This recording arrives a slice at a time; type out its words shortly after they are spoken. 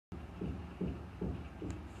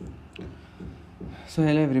So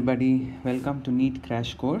hello everybody, welcome to NEET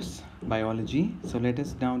Crash Course Biology. So let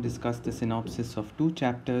us now discuss the synopsis of two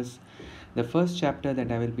chapters. The first chapter that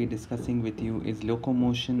I will be discussing with you is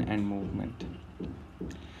Locomotion and Movement.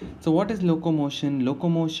 So what is locomotion?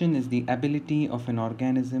 Locomotion is the ability of an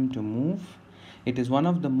organism to move. It is one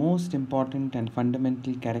of the most important and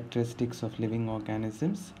fundamental characteristics of living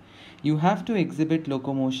organisms. You have to exhibit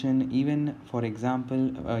locomotion even, for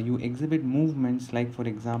example, you exhibit movements like, for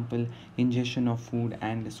example, ingestion of food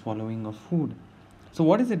and swallowing of food. So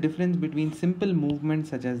what is the difference between simple movements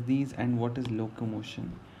such as these and what is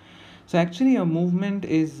locomotion? So actually a movement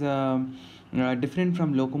is different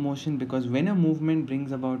from locomotion, because when a movement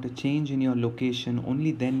brings about a change in your location,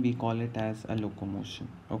 only then we call it as a locomotion.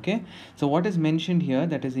 Okay, so what is mentioned here,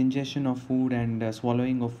 that is ingestion of food and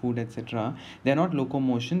swallowing of food, etc., they are not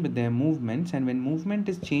locomotion but they are movements, and when movement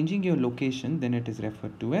is changing your location, then it is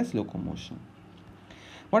referred to as locomotion.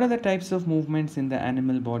 What are the types of movements in the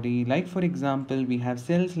animal body? Like, for example, we have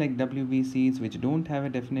cells like WBCs which don't have a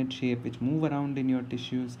definite shape, which move around in your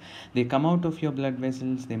tissues. They come out of your blood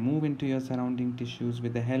vessels, they move into your surrounding tissues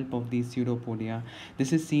with the help of these pseudopodia.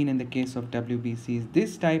 This is seen in the case of WBCs.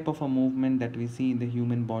 This type of a movement that we see in the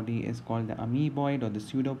human body is called the amoeboid or the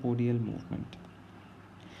pseudopodial movement.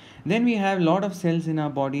 Then we have a lot of cells in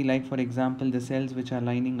our body, like for example the cells which are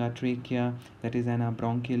lining our trachea, that is, and our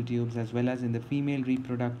bronchial tubes, as well as in the female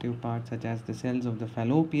reproductive parts such as the cells of the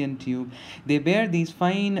fallopian tube. They bear these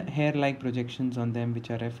fine hair-like projections on them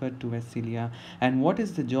which are referred to as cilia. And what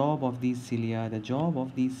is the job of these cilia? The job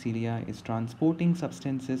of these cilia is transporting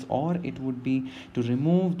substances, or it would be to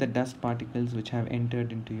remove the dust particles which have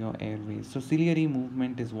entered into your airways. So ciliary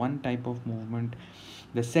movement is one type of movement.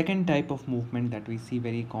 The second type of movement that we see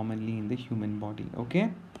very commonly in the human body.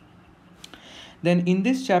 Okay, then in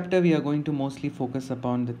this chapter we are going to mostly focus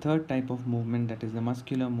upon the third type of movement, that is the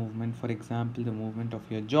muscular movement. For example, the movement of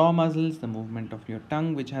your jaw muscles, the movement of your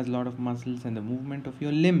tongue which has a lot of muscles, and the movement of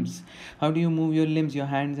your limbs. How do you move your limbs, your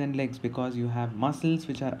hands and legs? Because you have muscles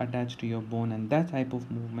which are attached to your bone, and that type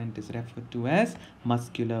of movement is referred to as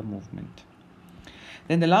muscular movement.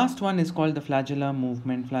 Then the last one is called the flagellar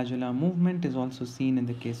movement. Flagellar movement is also seen in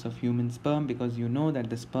the case of human sperm, because you know that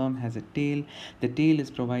the sperm has a tail. The tail is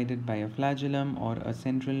provided by a flagellum or a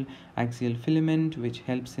central axial filament which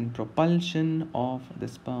helps in propulsion of the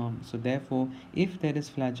sperm. So therefore, if there is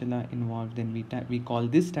flagella involved, then we call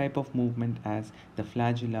this type of movement as the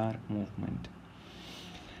flagellar movement.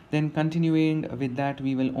 Then continuing with that,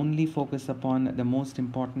 we will only focus upon the most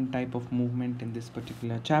important type of movement in this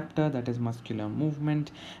particular chapter, that is muscular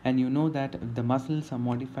movement. And you know that the muscles are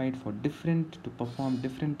modified for to perform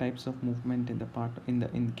different types of movement in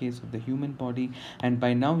the case of the human body. And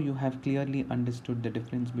by now you have clearly understood the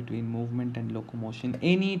difference between movement and locomotion.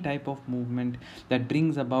 Any type of movement that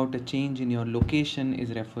brings about a change in your location is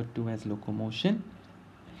referred to as locomotion.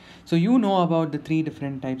 So you know about the three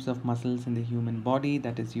different types of muscles in the human body.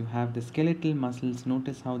 That is, you have the skeletal muscles.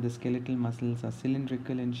 Notice how the skeletal muscles are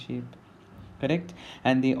cylindrical in shape, correct?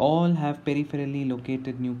 And they all have peripherally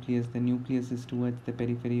located nucleus. The nucleus is towards the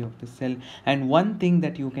periphery of the cell. And one thing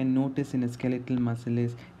that you can notice in a skeletal muscle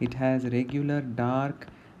is it has regular dark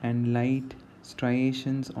and light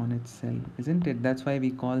striations on its cell, isn't it? That's why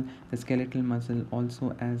we call the skeletal muscle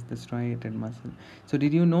also as the striated muscle. So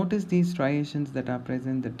did you notice these striations that are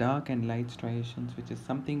present, the dark and light striations, which is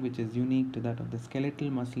something which is unique to that of the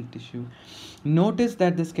skeletal muscle tissue? Notice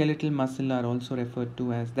that the skeletal muscle are also referred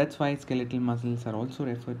to as, that's why skeletal muscles are also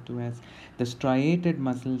referred to as the striated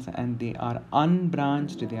muscles, and they are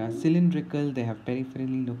unbranched, they are cylindrical, they have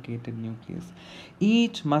peripherally located nucleus.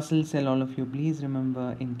 Each muscle cell, all of you please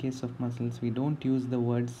remember, in case of muscles we don't use the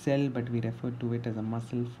word cell but we refer to it as a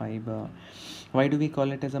muscle fiber. Why do we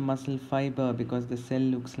call it as a muscle fiber? Because the cell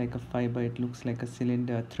looks like a fiber, it looks like a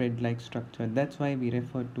cylinder, thread like structure. That's why we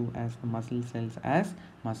refer to as the muscle cells as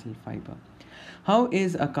muscle fiber. How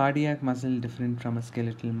is a cardiac muscle different from a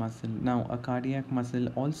skeletal muscle? Now, a cardiac muscle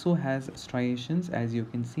also has striations. As you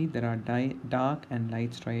can see, there are dark and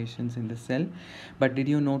light striations in the cell. But did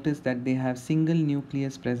you notice that they have single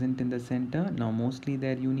nucleus present in the center? Now, mostly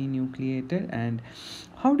they're uninucleated. And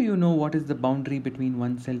how do you know what is the boundary between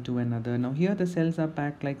one cell to another? Now, here the cells are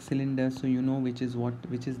packed like cylinders, so you know which is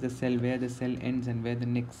the cell, where the cell ends and where the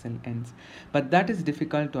next cell ends. But that is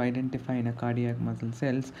difficult to identify in a cardiac muscle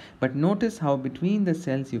cells. But notice how between the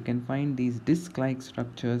cells you can find these disc-like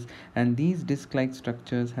structures, and these disc-like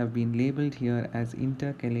structures have been labeled here as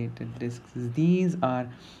intercalated discs. These are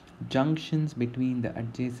junctions between the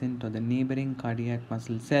adjacent or the neighboring cardiac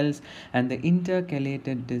muscle cells, and the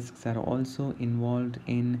intercalated discs are also involved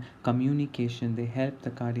in communication. They help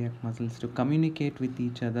the cardiac muscles to communicate with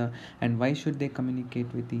each other. And why should they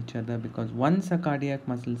communicate with each other? Because once a cardiac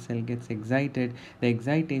muscle cell gets excited, the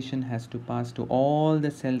excitation has to pass to all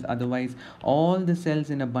the cells. Otherwise, all the cells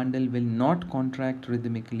in a bundle will not contract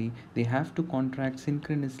rhythmically. They have to contract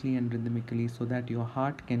synchronously and rhythmically so that your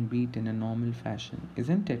heart can beat in a normal fashion,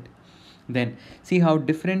 isn't it? Then see how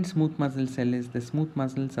different smooth muscle cell is. The smooth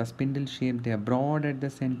muscles are spindle shaped, they are broad at the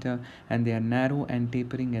center and they are narrow and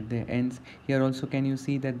tapering at their ends. Here also can you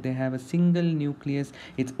see that they have a single nucleus.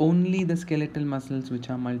 It's only the skeletal muscles which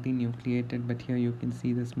are multinucleated, but here you can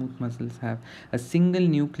see the smooth muscles have a single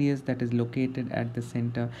nucleus that is located at the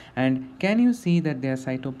center. And can you see that their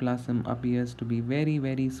cytoplasm appears to be very,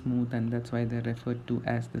 very smooth, and that's why they're referred to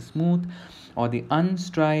as the smooth or the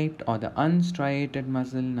unstriped or the unstriated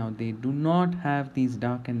muscle. Now they do not have these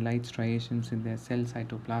dark and light striations in their cell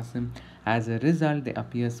cytoplasm. As a result, they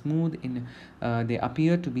appear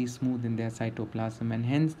to be smooth in their cytoplasm, and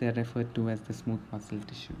hence they are referred to as the smooth muscle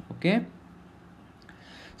tissue. Okay,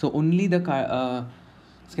 so only the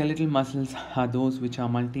skeletal muscles are those which are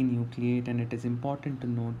multinucleate, and it is important to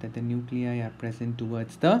note that the nuclei are present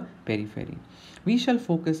towards the periphery. We shall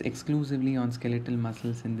focus exclusively on skeletal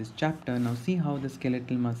muscles in this chapter. Now see how the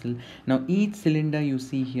skeletal muscle, now each cylinder you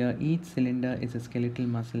see here, each cylinder is a skeletal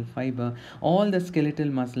muscle fiber. All the skeletal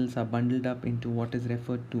muscles are bundled up into what is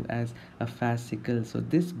referred to as a fascicle. So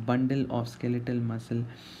this bundle of skeletal muscle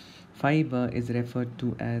fiber is referred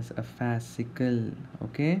to as a fascicle.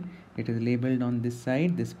 Okay, it is labeled on this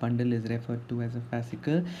side. This bundle is referred to as a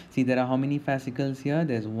fascicle. See, there are how many fascicles here?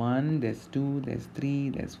 There's 1, there's 2, there's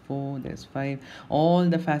 3, there's 4, there's 5. All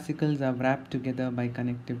the fascicles are wrapped together by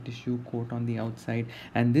connective tissue coat on the outside,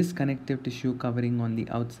 and this connective tissue covering on the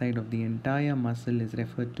outside of the entire muscle is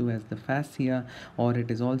referred to as the fascia, or it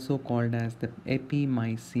is also called as the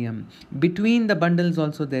epimysium. Between the bundles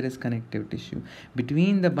also there is connective tissue.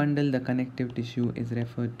 Between the bundle, the connective tissue is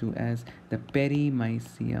referred to as the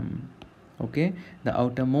perimysium. Okay, the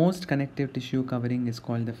outermost connective tissue covering is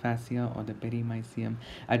called the fascia or the perimysium.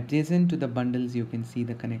 Adjacent to the bundles you can see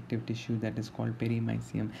the connective tissue that is called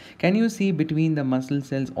perimysium. Can you see between the muscle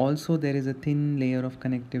cells also there is a thin layer of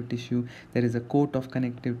connective tissue? There is a coat of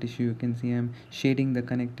connective tissue. You can see I'm shading the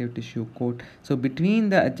connective tissue coat. So between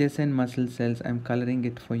the adjacent muscle cells, I'm coloring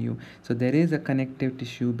it for you. So there is a connective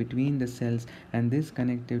tissue between the cells, and this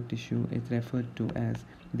connective tissue is referred to as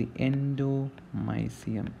the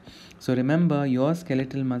endomysium. So remember your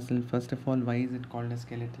skeletal muscle. First of all, why is it called a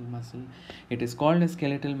skeletal muscle? It is called a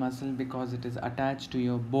skeletal muscle because it is attached to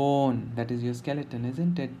your bone, that is your skeleton,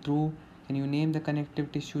 isn't it true? Can you name the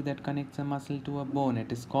connective tissue that connects a muscle to a bone?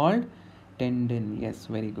 It is called tendon. Yes,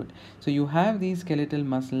 very good. So you have these skeletal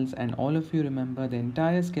muscles, and all of you remember the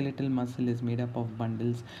entire skeletal muscle is made up of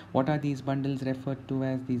bundles. What are these bundles referred to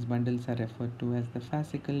as? These bundles are referred to as the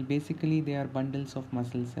fascicle. Basically they are bundles of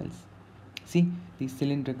muscle cells. See these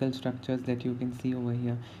cylindrical structures that you can see over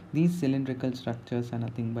here. These cylindrical structures are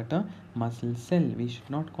nothing but a muscle cell. We should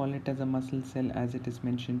not call it as a muscle cell as it is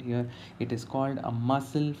mentioned here. It is called a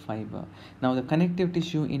muscle fiber. Now the connective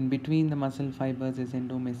tissue in between the muscle fibers is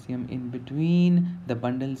endomysium. In between the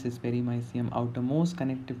bundles is perimysium. Outermost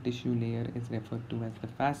connective tissue layer is referred to as the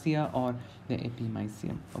fascia or the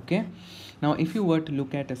epimysium. Okay, now if you were to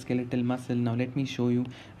look at a skeletal muscle, now let me show you.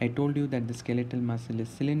 I told you that the skeletal muscle is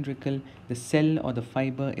cylindrical. The cell or the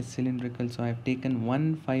fiber is cylindrical, so I have taken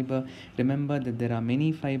one fiber. Remember that there are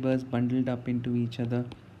many fibers bundled up into each other.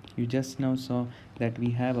 You just now saw that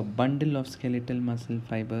we have a bundle of skeletal muscle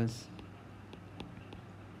fibers.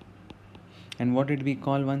 And what did we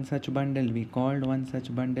call one such bundle? We called one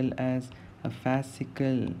such bundle as a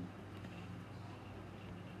fascicle,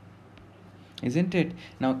 isn't it?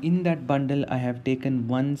 Now in that bundle I have taken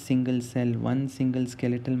one single cell, one single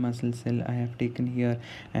skeletal muscle cell I have taken here,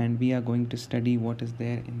 and we are going to study what is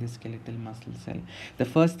there in this skeletal muscle cell. The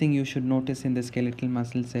first thing you should notice in the skeletal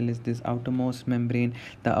muscle cell is this outermost membrane.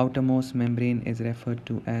 The outermost membrane is referred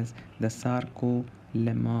to as the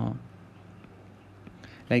sarcolemma.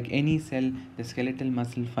 Like any cell, the skeletal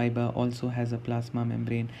muscle fiber also has a plasma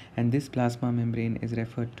membrane, and this plasma membrane is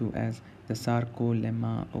referred to as the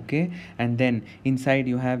sarcolemma. Okay, and then inside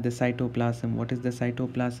you have the cytoplasm. What is the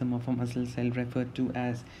cytoplasm of a muscle cell referred to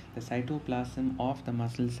as? The cytoplasm of the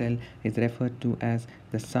muscle cell is referred to as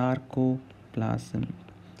the sarcoplasm.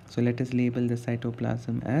 So let us label the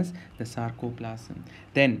cytoplasm as the sarcoplasm.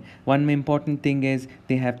 Then one important thing is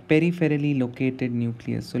they have peripherally located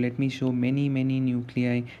nucleus. So let me show many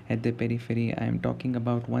nuclei at the periphery. I am talking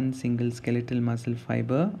about one single skeletal muscle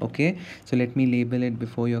fiber. Okay, so let me label it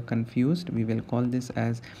before you're confused. We will call this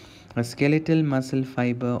as a skeletal muscle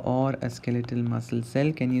fiber or a skeletal muscle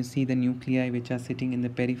cell. Can you see the nuclei which are sitting in the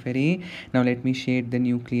periphery? Now let me shade the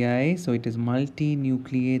nuclei. So it is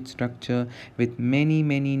multi-nucleate structure with many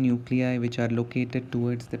nuclei which are located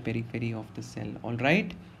towards the periphery of the cell. All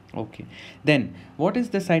right. Okay, then what is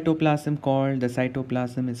the cytoplasm called? The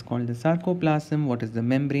cytoplasm is called the sarcoplasm. What is the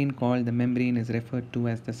membrane called? The membrane is referred to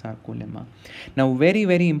as the sarcolemma. Now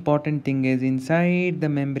very important thing is inside the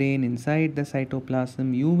membrane, inside the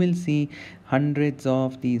cytoplasm, you will see hundreds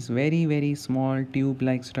of these very small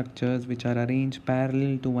tube-like structures which are arranged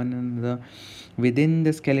parallel to one another within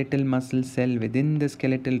the skeletal muscle cell. Within the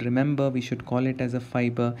skeletal, remember we should call it as a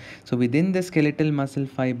fiber. So within the skeletal muscle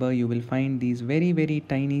fiber you will find these very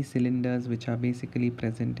tiny cylinders which are basically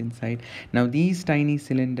present inside. Now these tiny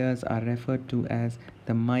cylinders are referred to as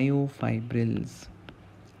the myofibrils.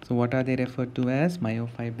 So what are they referred to as?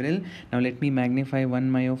 Myofibril. Now let me magnify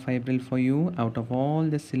one myofibril for you. Out of all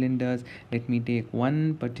the cylinders, let me take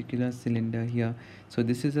one particular cylinder here. So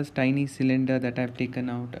this is a tiny cylinder that I've taken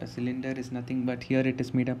out. A cylinder is nothing but here it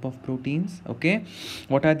is made up of proteins. Okay.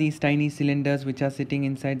 What are these tiny cylinders which are sitting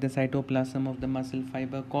inside the cytoplasm of the muscle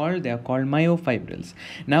fiber called? They are called myofibrils.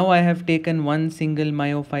 Now I have taken one single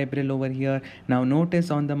myofibril over here. Now notice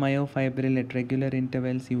on the myofibril at regular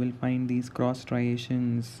intervals you will find these cross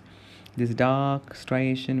striations, this dark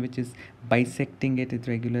striation which is bisecting it at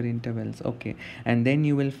regular intervals. Okay, and then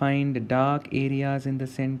you will find dark areas in the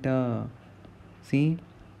center. See,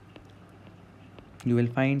 you will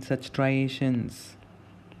find such striations.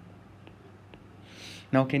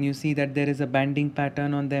 Now can you see that there is a banding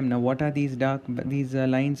pattern on them? Now what are these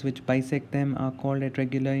lines which bisect them are called at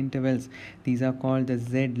regular intervals? These are called the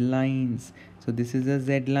Z lines. So this is a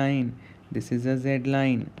Z line, this is a Z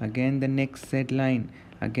line, again the next Z line,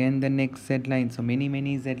 again the next Z line. So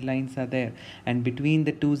many Z lines are there, and between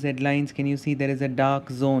the two Z lines can you see there is a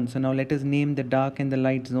dark zone. So now let us name the dark and the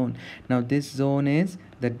light zone. Now this zone is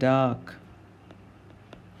the dark.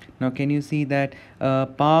 Now can you see that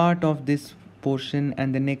part of this portion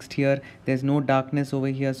and the next here there's no darkness over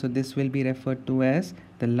here, so this will be referred to as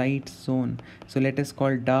the light zone. So let us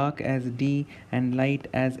call dark as D and light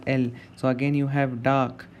as L. So again you have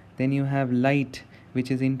dark, then you have light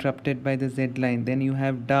which is interrupted by the Z line, then you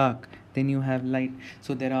have dark, then you have light.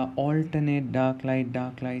 So there are alternate dark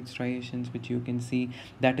light striations which you can see.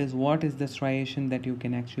 That is what is the striation that you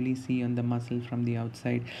can actually see on the muscle from the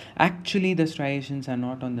outside. Actually the striations are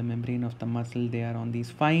not on the membrane of the muscle, they are on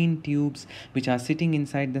these fine tubes which are sitting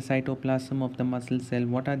inside the cytoplasm of the muscle cell.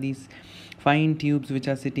 What are these fine tubes which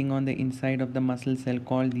are sitting on the inside of the muscle cell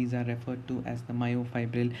called? These are referred to as the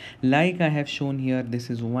myofibril. Like I have shown here, this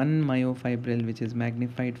is one myofibril which is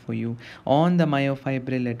magnified for you. On the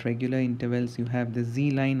myofibril at regular intervals you have the Z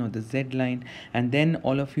line or the Z line, and then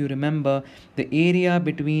all of you remember the area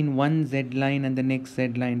between one Z line and the next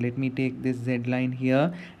Z line. Let me take this Z line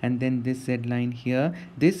here and then this Z line here.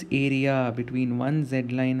 This area between one Z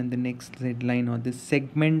line and the next Z line, or this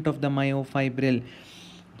segment of the myofibril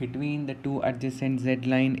between the two adjacent Z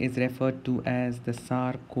line, is referred to as the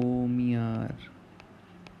sarcomere.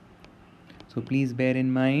 So please bear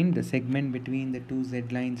in mind the segment between the two Z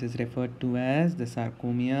lines is referred to as the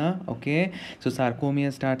sarcomere. Okay, so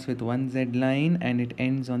sarcomere starts with one Z line and it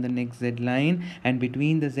ends on the next Z line, and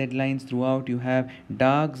between the Z lines throughout you have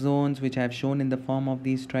dark zones which I have shown in the form of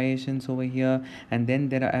these striations over here, and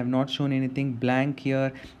then I have not shown anything blank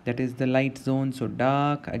here, that is the light zone. So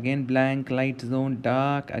dark, again blank, light zone,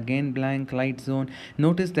 dark, again blank, light zone.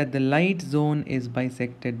 Notice that the light zone is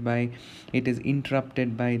bisected by, it is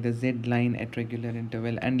interrupted by the Z line at regular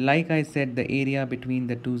interval, and like I said the area between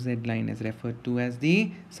the two Z line is referred to as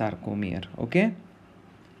the sarcomere. Okay,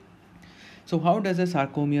 so how does a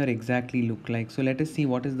sarcomere exactly look like? So let us see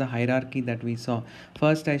what is the hierarchy that we saw.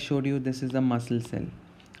 First I showed you this is a muscle cell,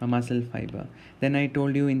 a muscle fiber. Then I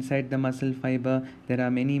told you inside the muscle fiber there are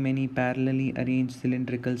many parallelly arranged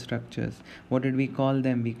cylindrical structures. What did we call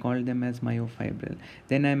them? We called them as myofibril.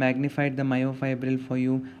 Then I magnified the myofibril for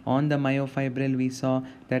you. On the myofibril we saw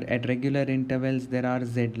that at regular intervals there are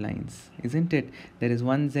Z lines, isn't it? There is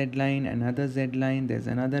one Z line, another Z line, there's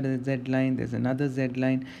another Z line, there's another Z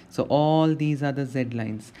line. So all these are the Z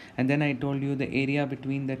lines. And then I told you the area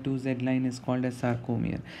between the two Z line is called a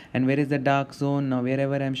sarcomere. And where is the dark zone? Now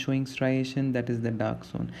wherever I'm showing striation, that is the dark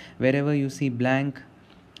zone. Wherever you see blank,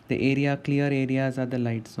 the area, clear areas are the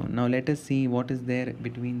light zone. Now let us see what is there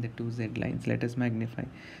between the two Z lines. Let us magnify.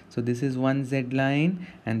 So this is one Z line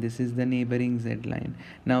and this is the neighboring Z line.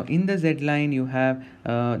 Now in the Z line you have,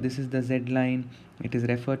 this is the Z line. It is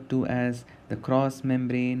referred to as the cross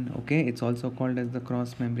membrane. Okay, it's also called as the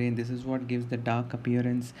cross membrane. This is what gives the dark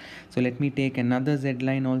appearance. So let me take another Z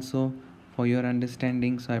line also for your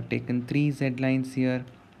understanding. So I've taken 3 Z lines here.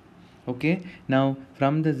 Okay, now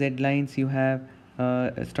from the Z lines you have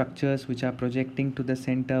structures which are projecting to the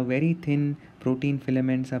center. Very thin protein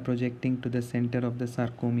filaments are projecting to the center of the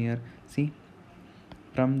sarcomere. See,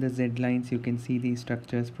 from the Z lines you can see these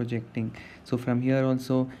structures projecting. So from here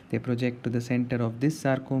also they project to the center of this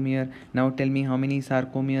sarcomere. Now tell me, how many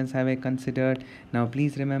sarcomeres have I considered? Now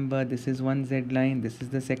please remember, this is one Z line, this is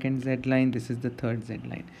the second Z line, this is the third Z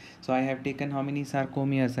line. So I have taken how many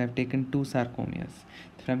sarcomeres? I have taken 2 sarcomeres.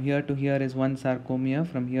 From here to here is one sarcomere,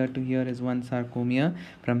 from here to here is one sarcomere,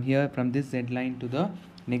 from here, from this Z line to the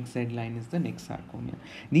next Z line is the next sarcomere.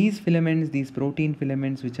 These filaments, these protein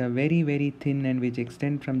filaments which are very very thin and which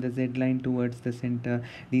extend from the Z line towards the center,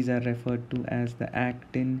 these are referred to as the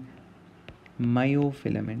actin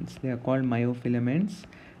myofilaments. They are called myofilaments.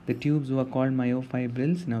 The tubes were called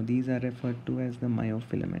myofibrils. Now these are referred to as the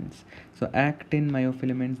myofilaments. So actin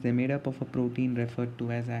myofilaments, they're made up of a protein referred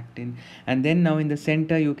to as actin. And then now in the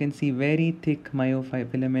center you can see very thick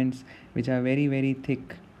myofilaments which are very very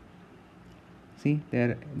thick. See, they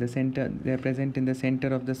are present in the center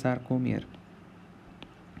of the sarcomere.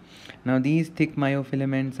 Now these thick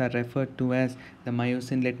myofilaments are referred to as the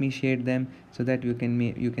myosin. Let me shade them so that you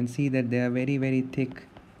can see that they are very very thick.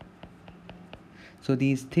 So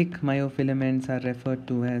these thick myofilaments are referred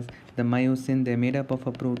to as the myosin. They are made up of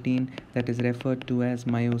a protein that is referred to as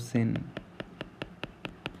myosin.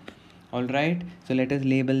 Alright, so let us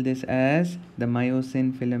label this as the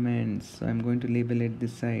myosin filaments. So I'm going to label it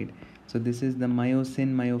this side. So this is the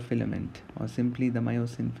myosin myofilament, or simply the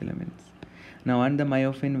myosin filaments. Now aren't the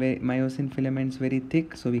myosin filaments very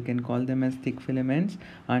thick? So we can call them as thick filaments.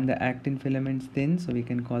 And the actin filaments thin? So we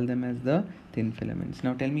can call them as the thin filaments.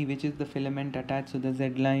 Now tell me, which is the filament attached to the Z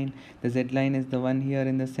line? The Z line is the one here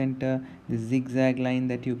in the center. The zigzag line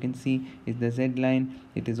that you can see is the Z line.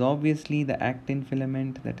 It is obviously the actin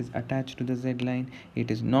filament that is attached to the Z line.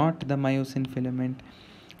 It is not the myosin filament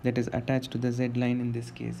that is attached to the Z line. In this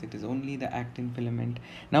case it is only the actin filament.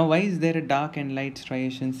 Now why is there a dark and light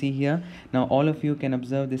striation? See here, now all of you can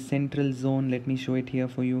observe this central zone. Let me show it here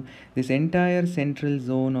for you. This entire central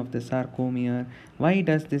zone of the sarcomere, why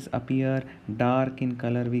does this appear dark in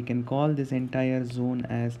color? We can call this entire zone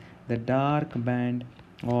as the dark band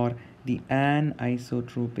or the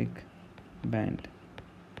anisotropic band.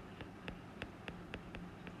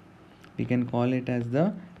 We can call it as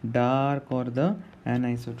the dark or the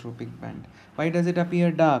anisotropic band. Why does it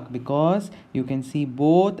appear dark? Because you can see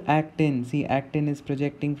both actin. See, actin is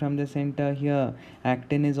projecting from the center here.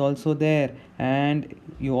 Actin is also there, and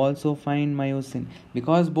you also find myosin.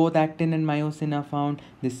 Because both actin and myosin are found,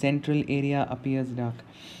 the central area appears dark.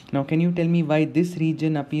 Now can you tell me why this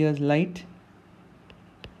region appears light?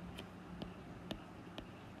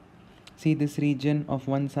 See this region of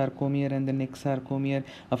one sarcomere and the next sarcomere.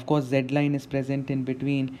 Of course, Z line is present in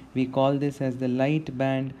between. We call this as the light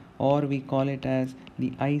band, or we call it as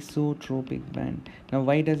the isotropic band. Now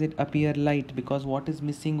why does it appear light? Because what is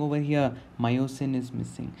missing over here? Myosin is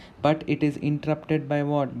missing. But it is interrupted by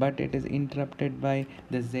what? But it is interrupted by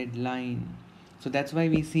the Z line. So that's why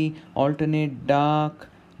we see alternate dark,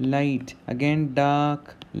 light, again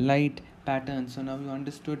dark, light pattern. So now you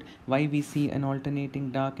understood why we see an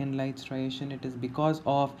alternating dark and light striation. It is because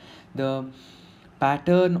of the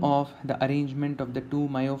pattern of the arrangement of the two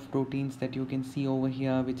myoproteins that you can see over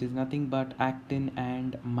here, which is nothing but actin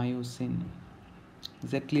and myosin.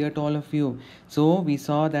 Is that clear to all of you? So we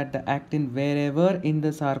saw that the actin, wherever in the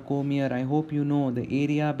sarcomere, I hope you know the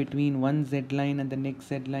area between one Z line and the next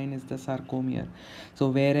Z line is the sarcomere. So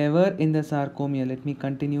wherever in the sarcomere, let me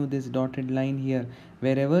continue this dotted line here.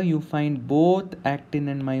 Wherever you find both actin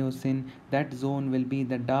and myosin, that zone will be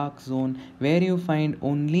the dark zone. Where you find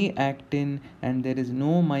only actin and there is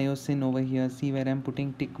no myosin over here, see where I'm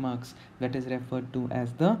putting tick marks, that is referred to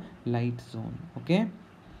as the light zone. Okay.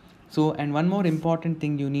 So, and one more important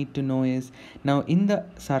thing you need to know is, now in the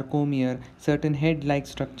sarcomere, certain head-like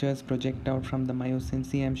structures project out from the myosin.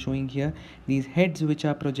 See, I'm showing here, these heads which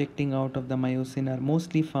are projecting out of the myosin are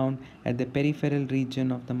mostly found at the peripheral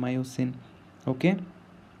region of the myosin. Okay.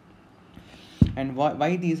 And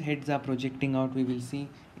why these heads are projecting out, we will see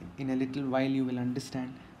in a little while. You will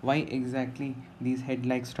understand why exactly these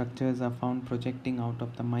head-like structures are found projecting out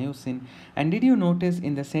of the myosin. And did you notice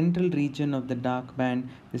in the central region of the dark band,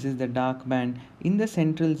 this is the dark band, in the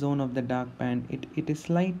central zone of the dark band, it is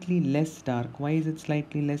slightly less dark. Why is it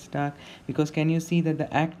slightly less dark? Because can you see that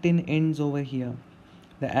the actin ends over here?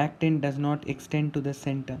 The actin does not extend to the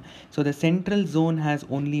center. So the central zone has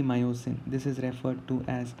only myosin. This is referred to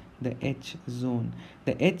as the H zone.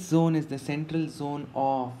 The H zone is the central zone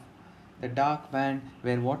of the dark band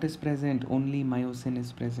where what is present? Only myosin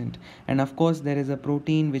is present. And of course there is a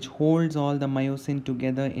protein which holds all the myosin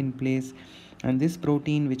together in place, and this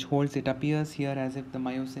protein which holds it appears here as if the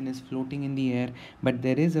myosin is floating in the air, but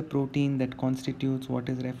there is a protein that constitutes what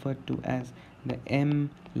is referred to as the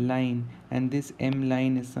M line, and this M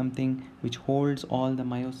line is something which holds all the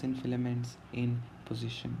myosin filaments in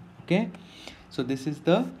position. Okay, so this is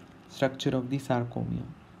the structure of the sarcomere.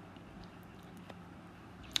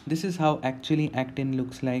 This is how actually actin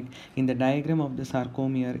looks like in the diagram of the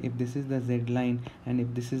sarcomere. If this is the Z line and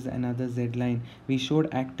if this is another Z line, we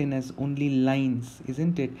showed actin as only lines,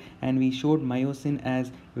 isn't it? And we showed myosin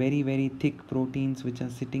as very thick proteins which are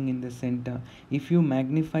sitting in the center. If you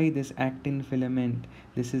magnify this actin filament,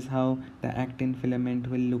 this is how the actin filament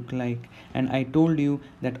will look like. And I told you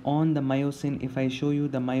that on the myosin, if I show you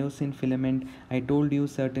the myosin filament, I told you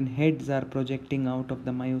certain heads are projecting out of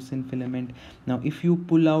the myosin filament. Now if you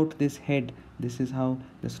pull out this head, this is how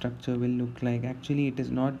the structure will look like. Actually it is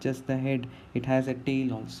not just the head, it has a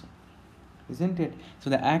tail also, isn't it? So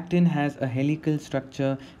the actin has a helical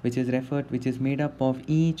structure which is made up of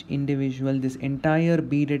each individual, this entire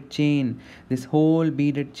beaded chain, this whole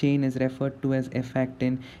beaded chain is referred to as F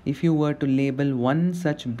actin. If you were to label one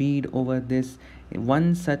such bead over this,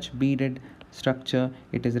 one such beaded structure,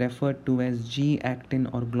 it is referred to as G actin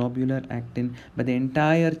or globular actin. But the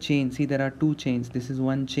entire chain, see there are two chains, this is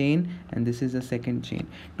one chain and this is a second chain.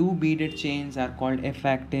 Two beaded chains are called F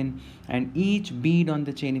actin, and each bead on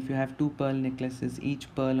the chain, if you have two pearl necklaces,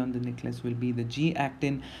 each pearl on the necklace will be the G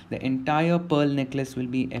actin, the entire pearl necklace will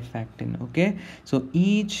be F actin. Okay, so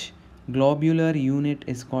each globular unit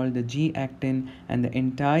is called the G actin and the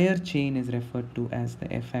entire chain is referred to as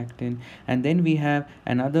the F actin. And then we have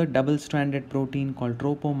another double stranded protein called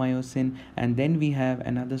tropomyosin, and then we have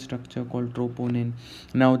another structure called troponin.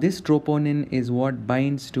 Now this troponin is what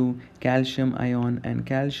binds to calcium ion, and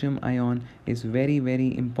calcium ion is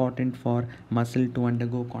very important for muscle to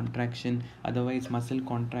undergo contraction, otherwise muscle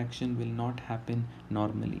contraction will not happen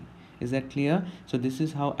normally. Is that clear? So this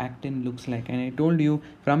is how actin looks like. And I told you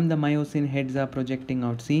from the myosin heads are projecting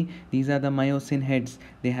out. See, these are the myosin heads.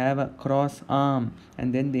 They have a cross arm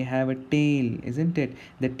and then they have a tail, isn't it?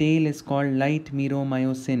 The tail is called light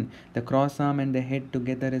meromyosin. The cross arm and the head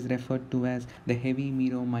together is referred to as the heavy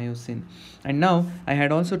meromyosin. And now I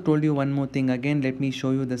had also told you one more thing. Again, let me show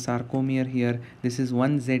you the sarcomere here. This is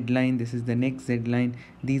one Z line. This is the next Z line.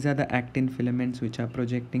 These are the actin filaments which are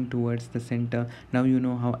projecting towards the center. Now you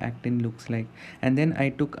know how actin looks like. And then I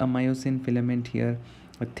took a myosin filament here,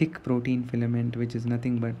 a thick protein filament which is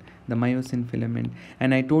nothing but the myosin filament,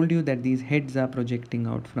 and I told you that these heads are projecting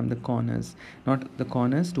out from the corners, not the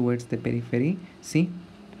corners, towards the periphery. See,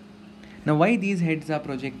 now why these heads are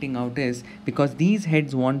projecting out is because these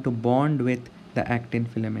heads want to bond with the actin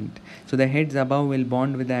filament. So the heads above will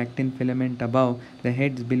bond with the actin filament above, the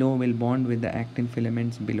heads below will bond with the actin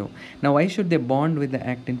filaments below. Now why should they bond with the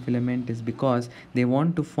actin filament is because they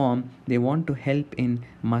want to help in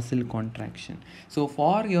muscle contraction. So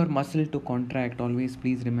for your muscle to contract, always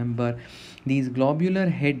please remember these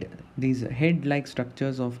globular these head-like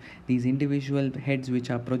structures of these individual heads which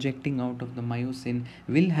are projecting out of the myosin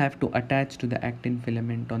will have to attach to the actin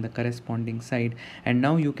filament on the corresponding side. And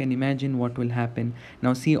now you can imagine what will happen.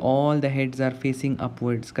 Now see, all the heads are facing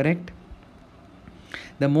upwards, correct?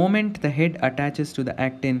 The moment the head attaches to the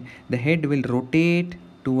actin, the head will rotate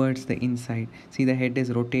towards the inside. See, the head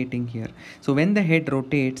is rotating here. So when the head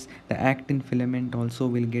rotates, the actin filament also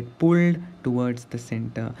will get pulled towards the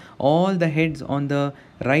center. All the heads on the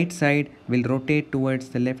right side will rotate towards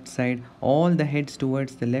the left side. All the heads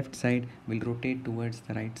towards the left side will rotate towards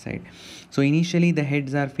the right side. So initially the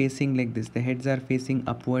heads are facing like this. The heads are facing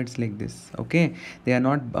upwards like this. Okay, they are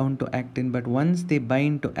not bound to actin, but once they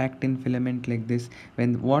bind to actin filament like this,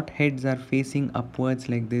 when what heads are facing upwards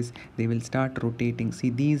like this, they will start rotating. See,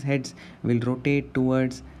 these heads will rotate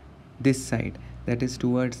towards this side, that is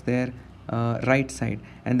towards their right side,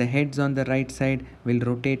 and the heads on the right side will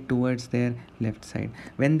rotate towards their left side.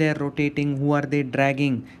 When they are rotating, who are they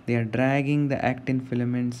dragging? They are dragging the actin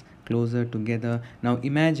filaments closer together. Now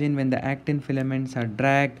imagine when the actin filaments are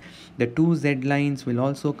dragged, the two Z lines will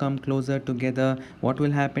also come closer together. What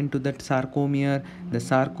will happen to that sarcomere? The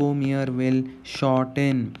sarcomere will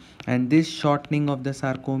shorten, and this shortening of the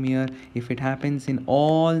sarcomere, if it happens in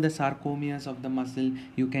all the sarcomeres of the muscle,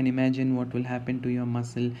 you can imagine what will happen to your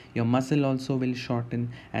muscle. Your muscle also will shorten,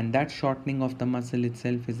 and that shortening of the muscle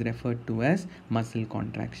itself is referred to as muscle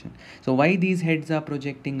contraction. So why these heads are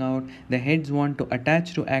projecting out? The heads want to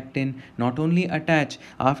attach to actin. Not only attach,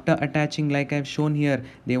 after attaching, like I've shown here,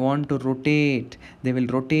 they want to rotate. They will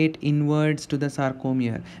rotate inwards to the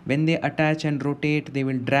sarcomere. When they attach and rotate, they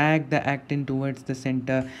will drag the actin towards the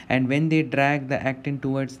center, and when they drag the actin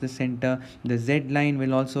towards the center, the Z line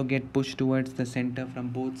will also get pushed towards the center from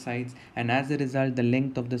both sides, and as a result the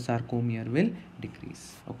length of the sarcomere will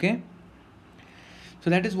decrease. Okay, so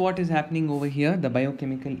that is what is happening over here, the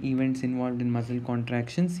biochemical events involved in muscle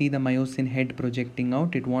contraction. See the myosin head projecting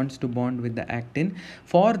out. It wants to bond with the actin.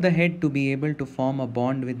 For the head to be able to form a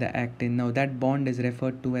bond with the actin, now that bond is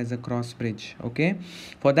referred to as a cross bridge. Okay,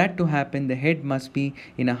 for that to happen, the head must be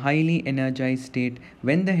in a highly energized state.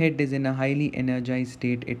 When the head is in a highly energized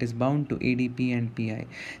state, it is bound to ADP and PI.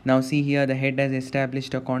 Now see here, the head has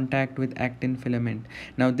established a contact with actin filament.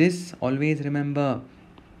 Now this, always remember,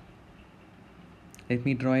 let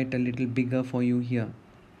me draw it a little bigger for you here.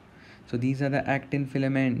 So these are the actin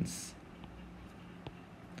filaments,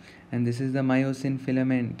 and this is the myosin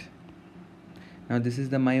filament. Now this is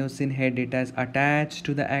the myosin head. It has attached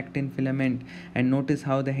to the actin filament, and notice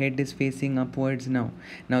how the head is facing upwards now.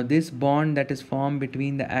 Now this bond that is formed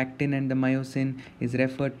between the actin and the myosin is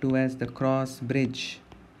referred to as the cross bridge.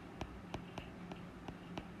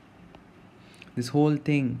 This whole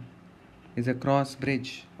thing is a cross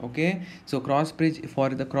bridge. Okay, so cross bridge, for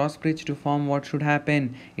the cross bridge to form, what should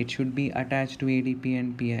happen? It should be attached to ADP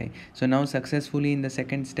and PI. So now successfully in the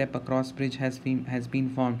second step, a cross bridge has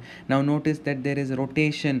been formed. Now notice that there is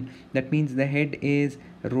rotation. That means the head is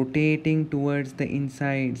rotating towards the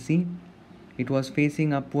inside. See, it was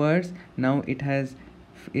facing upwards, now it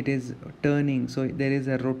is turning, so there is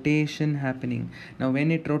a rotation happening. Now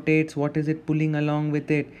when it rotates, what is it pulling along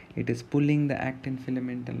with it? It is pulling the actin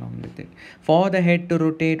filament along with it. For the head to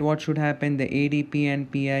rotate, what should happen? The ADP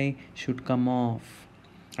and PI should come off.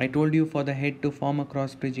 I told you, for the head to form a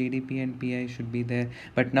cross bridge, ADP and PI should be there,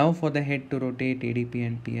 but now for the head to rotate, ADP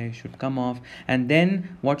and PI should come off. And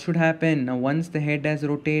then what should happen? Now once the head has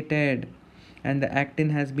rotated and the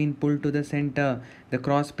actin has been pulled to the center, the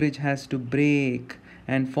cross bridge has to break.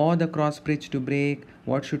 And for the cross bridge to break,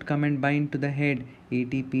 what should come and bind to the head?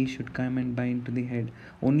 ATP should come and bind to the head.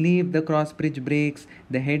 Only if the cross bridge breaks,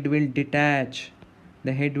 the head will detach.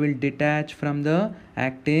 The head will detach from the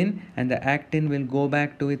actin, and the actin will go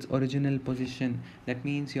back to its original position. That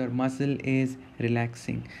means your muscle is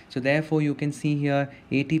relaxing. So therefore you can see here,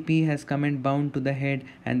 ATP has come and bound to the head,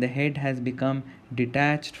 and the head has become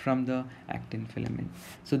detached from the actin filament.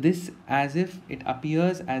 So this, as if it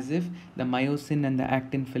appears as if the myosin and the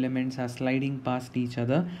actin filaments are sliding past each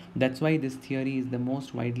other. That's why this theory is the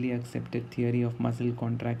most widely accepted theory of muscle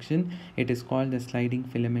contraction. It is called the sliding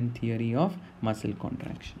filament theory of muscle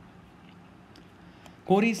contraction.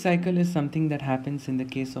 Cori cycle is something that happens in the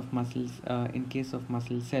case of muscles, in case of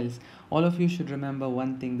muscle cells. All of you should remember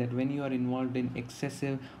one thing, that when you are involved in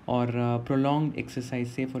excessive or prolonged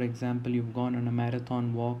exercise, say for example you've gone on a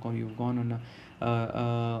marathon walk, or you've gone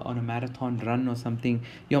on a marathon run or something,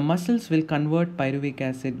 your muscles will convert pyruvic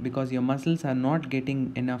acid because your muscles are not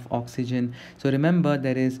getting enough oxygen. So remember,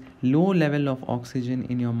 there is low level of oxygen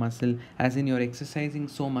in your muscle, as in you're exercising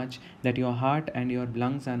so much that your heart and your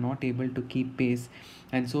lungs are not able to keep pace,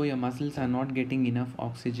 and so your muscles are not getting enough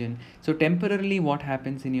oxygen. So temporarily what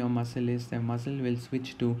happens in your muscle is the muscle will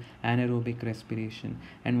switch to anaerobic respiration.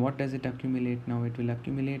 And what does it accumulate now? It will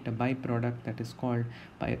accumulate a byproduct that is called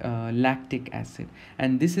lactic acid,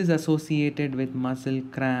 and this is associated with muscle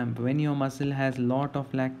cramp. When your muscle has lot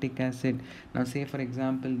of lactic acid, now say for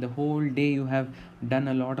example the whole day you have done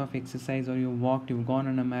a lot of exercise, or you've walked, you've gone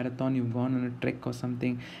on a marathon, you've gone on a trek or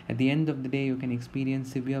something, at the end of the day you can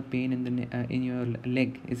experience severe pain in your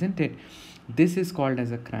leg, isn't it? This is called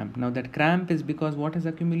as a cramp. Now that cramp is because what has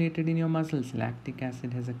accumulated in your muscles? Lactic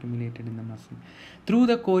acid has accumulated in the muscle. Through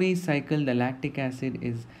the Cori cycle, the lactic acid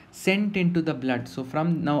is sent into the blood. So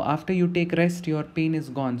from now, after you take rest, your pain is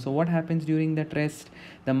gone. So what happens during that rest?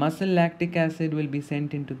 The muscle lactic acid will be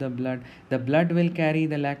sent into the blood. The blood will carry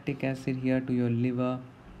the lactic acid here to your liver.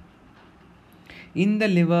 In the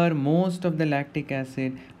liver, most of the lactic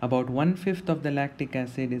acid, about 1/5 of the lactic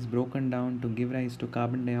acid, is broken down to give rise to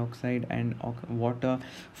carbon dioxide and water.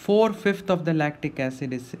 4/5 of the lactic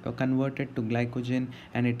acid is converted to glycogen,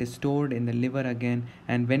 and it is stored in the liver again.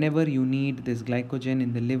 And whenever you need this glycogen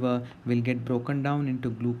in the liver, will get broken down into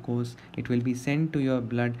glucose. It will be sent to your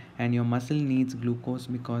blood, and your muscle needs glucose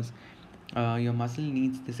because your muscle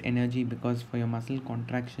needs this energy, because for your muscle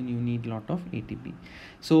contraction you need lot of ATP.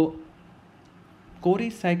 So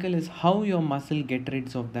Cory's cycle is how your muscle gets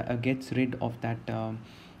rid of that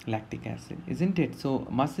lactic acid, isn't it? So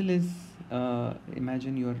muscle is,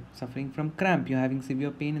 imagine you're suffering from cramp, you're having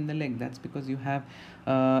severe pain in the leg. That's because you have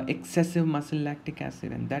excessive muscle lactic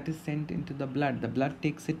acid, and that is sent into the blood. The blood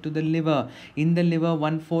takes it to the liver. In the liver,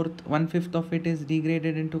 1/5 of it is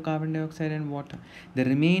degraded into carbon dioxide and water. The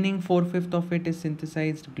remaining 4/5 of it is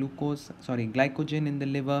synthesized glycogen in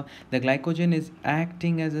the liver. The glycogen is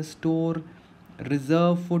acting as a store,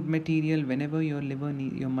 reserve food material. Whenever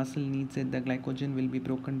your muscle needs it, the glycogen will be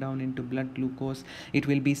broken down into blood glucose. It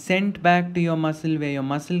will be sent back to your muscle, where your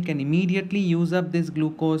muscle can immediately use up this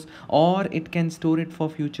glucose, or it can store it for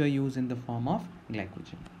future use in the form of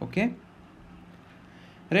glycogen. Okay.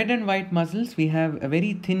 Red and white muscles, we have a very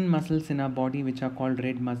thin muscles in our body which are called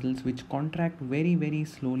red muscles, which contract very, very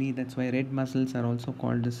slowly. That's why red muscles are also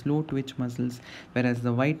called the slow twitch muscles, whereas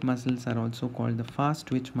the white muscles are also called the fast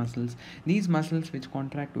twitch muscles. These muscles which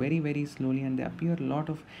contract very, very slowly, and they appear a lot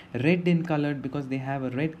of red in color because they have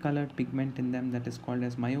a red colored pigment in them that is called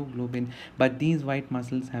as myoglobin. But these white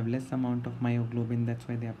muscles have less amount of myoglobin, that's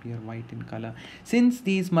why they appear white in color. Since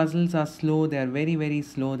these muscles are slow, they are very, very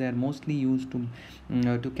slow. They are mostly used to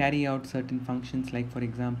carry out certain functions, like for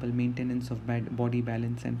example maintenance of body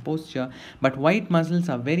balance and posture. But white muscles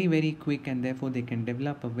are very, very quick, and therefore they can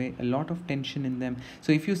develop a lot of tension in them.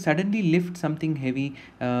 So if you suddenly lift something heavy,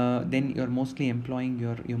 then you're mostly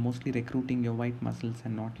recruiting your white muscles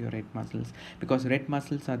and not your red muscles, because red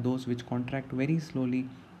muscles are those which contract very slowly.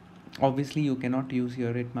 Obviously you cannot use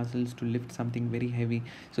your red muscles to lift something very heavy.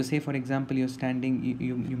 So say for example you're standing,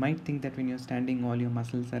 you might think that when you're standing all your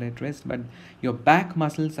muscles are at rest, but your back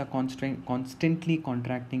muscles are constantly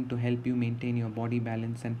contracting to help you maintain your body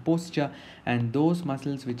balance and posture. And those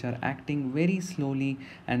muscles which are acting very slowly,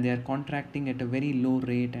 and they are contracting at a very low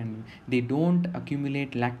rate, and they don't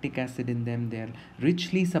accumulate lactic acid in them, they are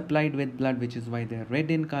richly supplied with blood, which is why they are red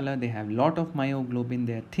in color. They have lot of myoglobin,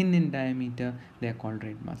 they are thin in diameter, they are called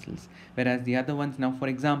red muscles. Whereas the other ones, now for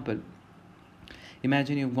example,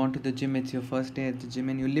 imagine you've gone to the gym, it's your first day at the gym,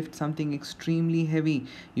 and you lift something extremely heavy.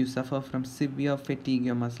 You suffer from severe fatigue,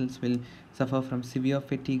 your muscles will suffer from severe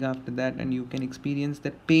fatigue after that, and you can experience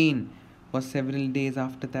that pain for several days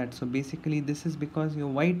after that. So basically this is because your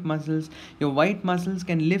white muscles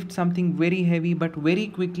can lift something very heavy, but very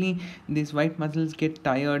quickly these white muscles get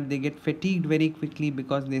tired, they get fatigued very quickly,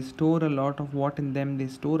 because they store a lot of what in them, they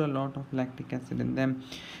store a lot of lactic acid in them,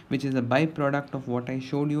 which is a byproduct of what I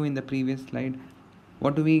showed you in the previous slide.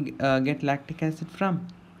 What do we get lactic acid from?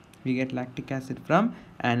 We get lactic acid from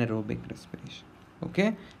anaerobic respiration.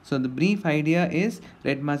 Okay, so the brief idea is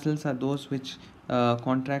red muscles are those which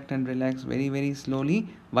contract and relax very, very slowly.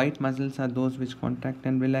 White muscles are those which contract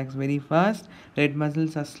and relax very fast. Red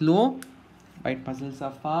muscles are slow, white muscles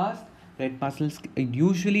are fast. Red muscles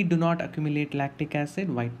usually do not accumulate lactic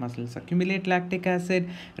acid. White muscles accumulate lactic acid.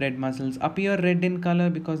 Red muscles appear red in color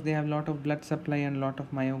because they have lot of blood supply and lot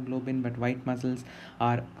of myoglobin. But white muscles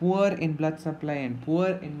are poor in blood supply and poor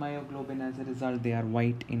in myoglobin. As a result, they are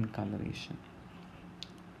white in coloration.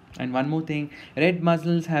 And one more thing, red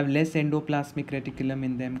muscles have less endoplasmic reticulum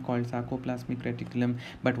in them, called sarcoplasmic reticulum,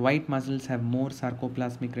 but white muscles have more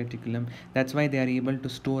sarcoplasmic reticulum. That's why they are able to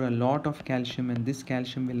store a lot of calcium, and this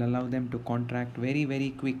calcium will allow them to contract very, very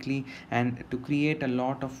quickly and to create a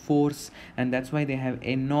lot of force. And that's why they have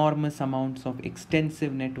enormous amounts of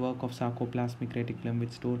extensive network of sarcoplasmic reticulum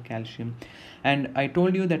which store calcium. And I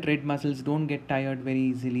told you that red muscles don't get tired very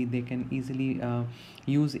easily. They can easily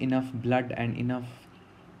use enough blood and enough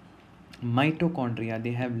mitochondria.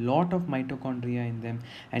 They have lot of mitochondria in them,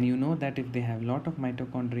 and you know that if they have lot of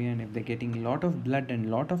mitochondria and if they're getting lot of blood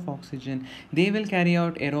and lot of oxygen, they will carry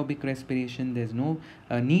out aerobic respiration. There's no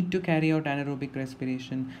need to carry out anaerobic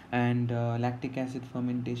respiration and lactic acid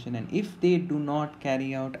fermentation. And if they do not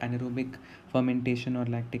carry out anaerobic fermentation or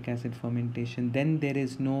lactic acid fermentation, then there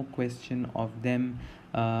is no question of them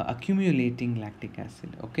accumulating lactic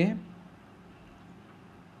acid. Okay,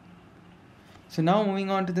 So now moving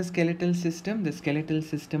on to the skeletal system. The skeletal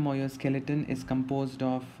system or your skeleton is composed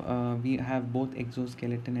of, we have both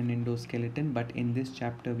exoskeleton and endoskeleton, but in this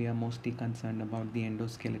chapter we are mostly concerned about the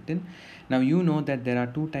endoskeleton. Now you know that there are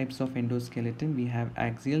two types of endoskeleton. We have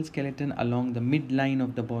axial skeleton along the midline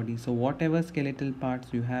of the body. So whatever skeletal parts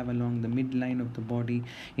you have along the midline of the body,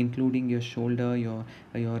 including your shoulder, your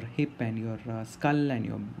hip and your skull and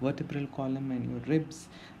your vertebral column and your ribs.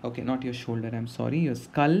 Okay, not your shoulder, I'm sorry, your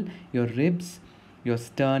skull, your ribs, your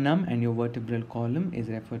sternum and your vertebral column is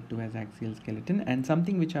referred to as axial skeleton, and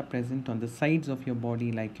something which are present on the sides of your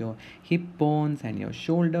body like your hip bones and your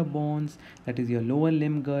shoulder bones, that is your lower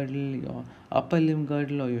limb girdle, your upper limb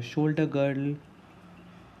girdle or your shoulder girdle.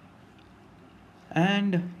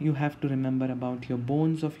 And you have to remember about your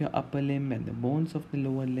bones of your upper limb and the bones of the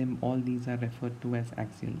lower limb. All these are referred to as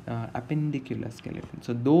axial appendicular skeleton.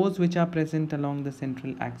 So those which are present along the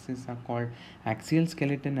central axis are called axial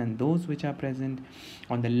skeleton, and those which are present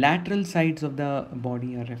on the lateral sides of the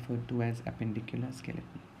body are referred to as appendicular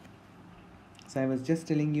skeleton. So I was just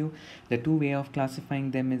telling you the two way of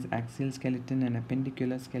classifying them is axial skeleton and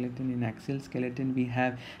appendicular skeleton. In axial skeleton we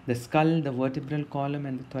have the skull, the vertebral column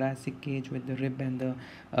and the thoracic cage with the rib and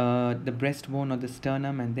the breastbone or the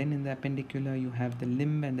sternum, and then in the appendicular you have the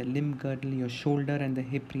limb and the limb girdle. Your shoulder and the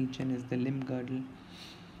hip region is the limb girdle.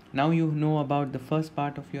 Now you know about the first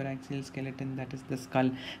part of your axial skeleton, that is the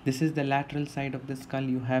skull. This is the lateral side of the skull.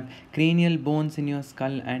 You have cranial bones in your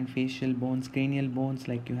skull and facial bones. Cranial bones,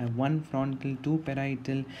 like you have one frontal, two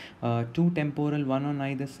parietal, two temporal, one on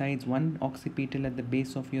either sides, one occipital at the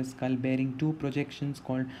base of your skull, bearing two projections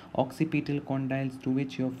called occipital condyles, to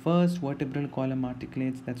which your first vertebral column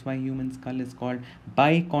articulates. That's why human skull is called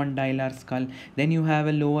bicondylar skull. Then you have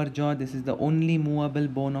a lower jaw. This is the only movable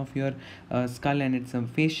bone of your skull, and it's a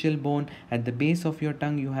facial bone. At the base of your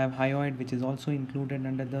tongue you have hyoid, which is also included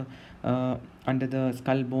under the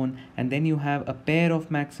skull bone, and then you have a pair of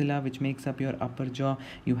maxilla which makes up your upper jaw.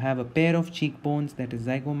 You have a pair of cheekbones, that is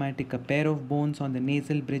zygomatic, a pair of bones on the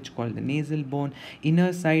nasal bridge called the nasal bone.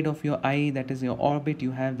 Inner side of your eye, that is your orbit,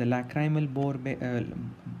 you have the lacrimal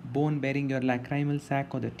bone bearing your lacrimal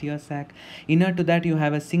sac or the tear sac. Inner to that you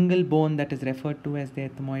have a single bone that is referred to as the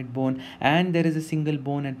ethmoid bone, and there is a single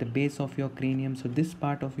bone at the base of your cranium. So this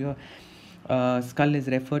part of your skull is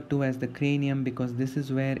referred to as the cranium, because this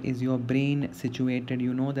is where is your brain situated.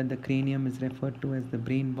 You know that the cranium is referred to as the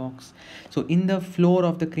brain box. So in the floor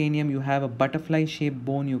of the cranium you have a butterfly shaped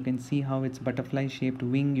bone. You can see how it's butterfly shaped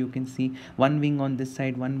wing. You can see one wing on this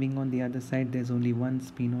side, one wing on the other side. There's only one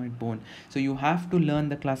sphenoid bone. So you have to learn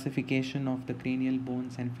the classification of the cranial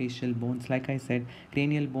bones and facial bones. Like I said,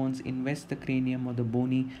 cranial bones invest the cranium or the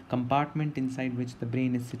bony compartment inside which the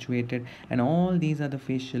brain is situated, and all these are the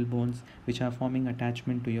facial bones which are forming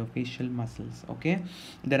attachment to your facial muscles. Okay,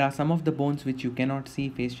 there are some of the bones which you cannot see.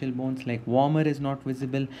 Facial bones like vomer is not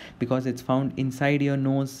visible because it's found inside your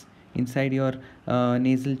nose, inside your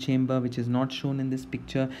nasal chamber, which is not shown in this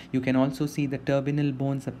picture. You can also see the turbinal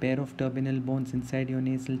bones, a pair of turbinal bones inside your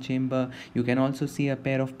nasal chamber. You can also see a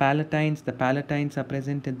pair of palatines. The palatines are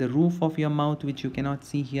present at the roof of your mouth, which you cannot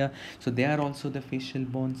see here. So they are also the facial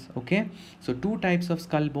bones. Okay, so two types of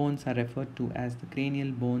skull bones are referred to as the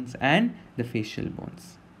cranial bones and the facial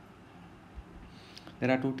bones. There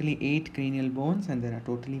are totally 8 cranial bones and there are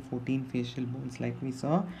totally 14 facial bones, like we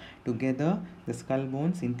saw. Together the skull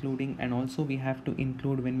bones, including, and also we have to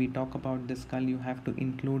include, when we talk about the skull, you have to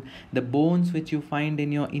include the bones which you find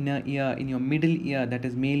in your inner ear, in your middle ear, that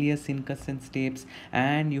is malleus, incus and stapes,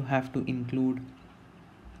 and you have to include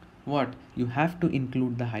what? You have to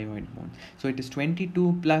include the hyoid bone. So it is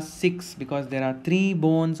 22 plus 6, because there are 3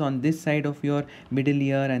 bones on this side of your middle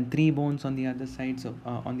ear and 3 bones on the other sides of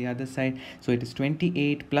on the other side. So it is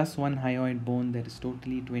 28 plus 1 hyoid bone. That is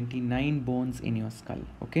totally 29 bones in your skull.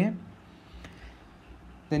 Okay.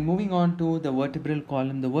 Then moving on to the vertebral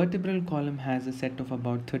column. The vertebral column has a set of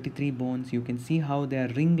about 33 bones. You can see how they are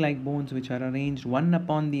ring-like bones which are arranged one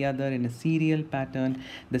upon the other in a serial pattern.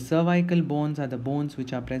 The cervical bones are the bones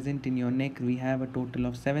which are present in your neck. We have a total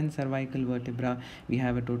of 7 cervical vertebra. We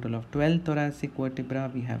have a total of 12 thoracic vertebra.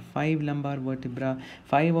 We have 5 lumbar vertebra.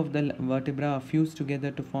 5 of the vertebra are fused together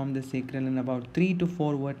to form the sacral, and about 3 to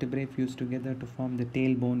 4 vertebrae fused together to form the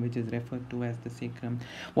tailbone, which is referred to as the sacrum.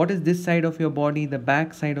 What is this side of your body? The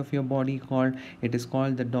back side of your body called, it is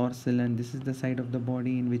called the dorsal, and this is the side of the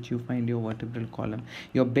body in which you find your vertebral column.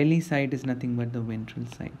 Your belly side is nothing but the ventral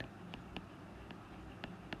side.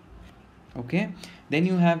 Okay, then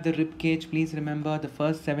you have the rib cage. Please remember the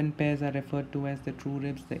first 7 pairs are referred to as the true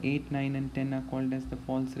ribs. The 8, 9 and 10 are called as the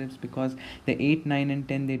false ribs because the 8, 9 and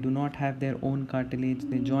 10, they do not have their own cartilage.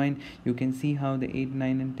 They join. You can see how the 8,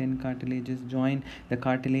 9 and 10 cartilages join the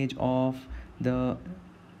cartilage of the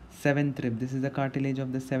seventh rib. This is the cartilage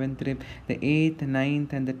of the seventh rib. The eighth,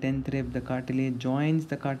 ninth and the 10th rib, the cartilage joins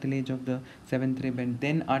the cartilage of the seventh rib and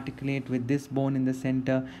then articulate with this bone in the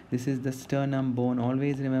center. This is the sternum bone.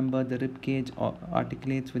 Always remember the rib cage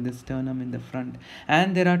articulates with the sternum in the front.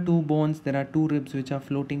 And there are two bones, there are two ribs which are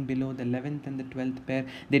floating below, the 11th and the 12th pair.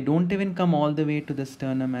 They don't even come all the way to the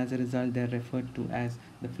sternum. As a result, they are referred to as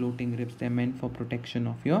the floating ribs. They are meant for protection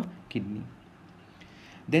of your kidney.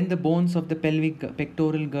 Then the bones of the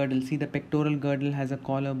pectoral girdle. See, the pectoral girdle has a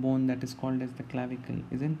collar bone that is called as the clavicle,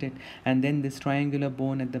 isn't it? And then this triangular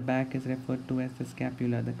bone at the back is referred to as the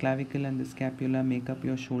scapula. The clavicle and the scapula make up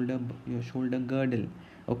your shoulder girdle.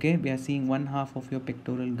 Okay, we are seeing one half of your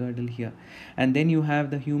pectoral girdle here. And then you have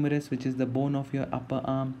the humerus, which is the bone of your upper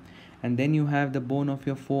arm. And then you have the bone of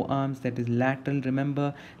your forearms, that is lateral.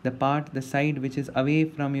 Remember, the side which is away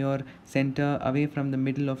from your center, away from the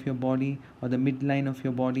middle of your body or the midline of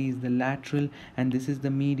your body is the lateral, and this is the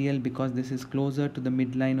medial because this is closer to the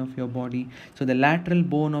midline of your body. So the lateral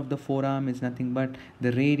bone of the forearm is nothing but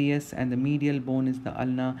the radius, and the medial bone is the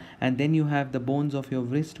ulna. And then you have the bones of your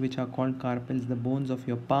wrist, which are called carpals, the bones of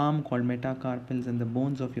your palm called metacarpals, and the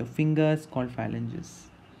bones of your fingers called phalanges.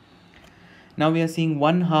 Now we are seeing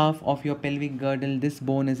one half of your pelvic girdle. This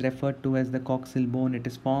bone is referred to as the coxal bone. It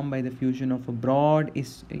is formed by the fusion of a broad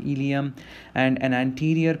ilium and an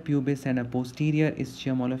anterior pubis and a posterior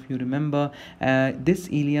ischium. All of you remember this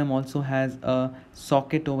ilium also has a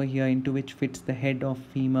socket over here into which fits the head of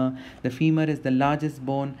femur. The femur is the largest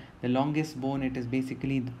bone. The longest bone, it is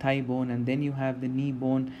basically the thigh bone, and then you have the knee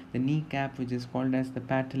bone, the kneecap, which is called as the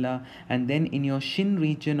patella. And then in your shin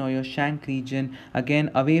region or your shank region,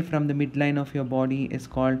 again away from the midline of your body, is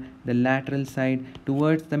called the lateral side.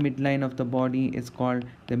 Towards the midline of the body is called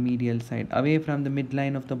the medial side. Away from the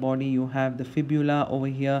midline of the body, you have the fibula over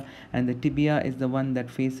here, and the tibia is the one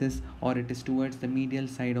that faces, or it is towards the medial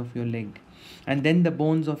side of your leg. And then the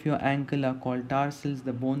bones of your ankle are called tarsals.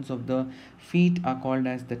 The bones of the feet are called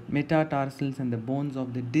as the metatarsals, and the bones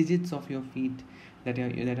of the digits of your feet, that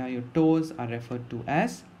are your toes, are referred to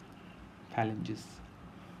as phalanges.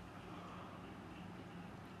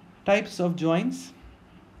 Types of joints.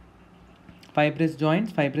 Fibrous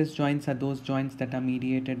joints. Fibrous joints are those joints that are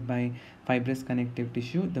mediated by fibrous connective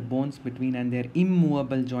tissue, the bones between, and they're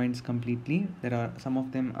immovable joints completely. There are some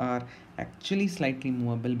of them are actually slightly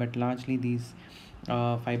movable, but largely these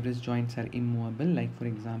fibrous joints are immovable. Like for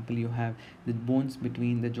example, you have the joints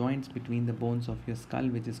between the bones of your skull,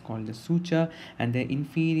 which is called the suture, and the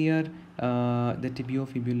inferior the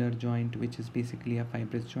tibiofibular joint, which is basically a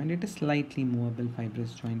fibrous joint. It is slightly movable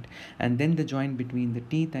fibrous joint. And then the joint between the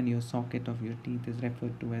teeth and your socket of your teeth is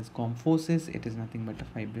referred to as comphosis. It is nothing but a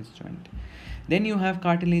fibrous joint. Then you have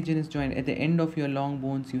cartilaginous joint. At the end of your long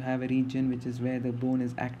bones, you have a region which is where the bone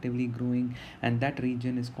is actively growing, and that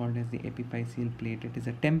region is called as the epiphyseal plate. It is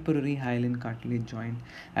a temporary hyaline cartilage joint.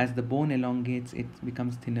 As the bone elongates, it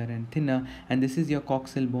becomes thinner and thinner, and this is your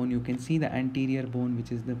coxal bone. You can see the anterior bone,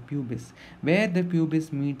 which is the pubis. Where the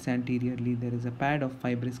pubis meets anteriorly, there is a pad of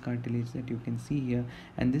fibrous cartilage that you can see here,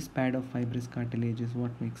 and this pad of fibrous cartilage is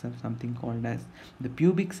what makes up something called as the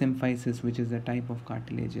pubic symphysis, which is a type of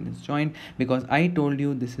cartilaginous joint. Because I told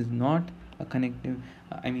you this is not a connective,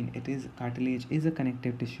 it is, cartilage is a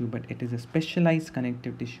connective tissue, but it is a specialized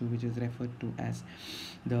connective tissue which is referred to as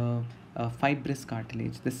the fibrous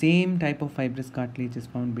cartilage. The same type of fibrous cartilage is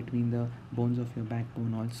found between the bones of your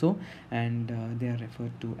backbone also, and they are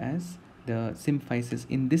referred to as the symphysis.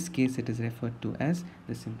 In this case, it is referred to as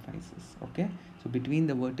the symphysis. Okay, so between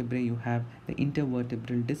the vertebrae, you have the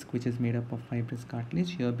intervertebral disc, which is made up of fibrous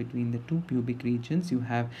cartilage. Here between the two pubic regions, you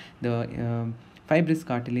have the fibrous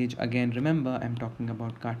cartilage. Again, remember, I'm talking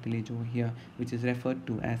about cartilage over here, which is referred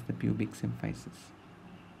to as the pubic symphysis.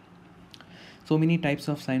 So many types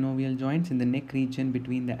of synovial joints. In the neck region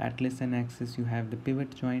between the atlas and axis, you have the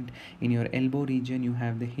pivot joint. In your elbow region, you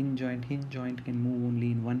have the hinge joint. Hinge joint can move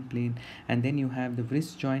only in one plane. And then you have the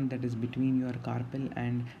wrist joint, that is between your carpal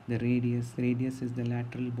and the radius. Radius is the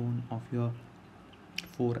lateral bone of your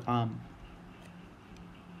forearm.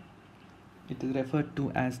 It is referred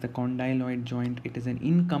to as the condyloid joint. It is an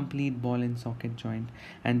incomplete ball and socket joint.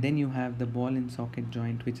 And then you have the ball and socket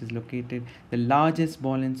joint, which is located, the largest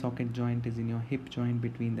ball and socket joint is in your hip joint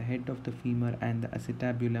between the head of the femur and the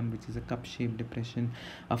acetabulum, which is a cup-shaped depression.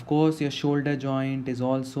 Of course, your shoulder joint is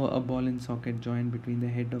also a ball and socket joint between the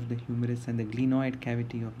head of the humerus and the glenoid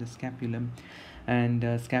cavity of the scapulum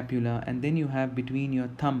and scapula. And then you have between your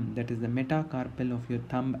thumb, that is the metacarpal of your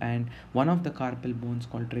thumb, and one of the carpal bones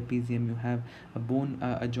called trapezium, you have a bone,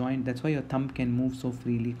 a joint. That's why your thumb can move so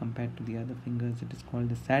freely compared to the other fingers. It is called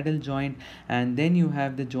the saddle joint. And then you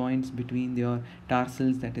have the joints between your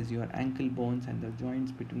tarsals, that is your ankle bones, and the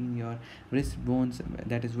joints between your wrist bones,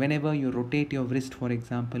 that is whenever you rotate your wrist, for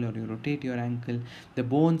example, or you rotate your ankle, the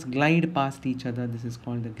bones glide past each other. This is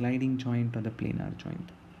called the gliding joint or the planar joint.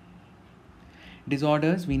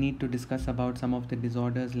 Disorders, we need to discuss about some of the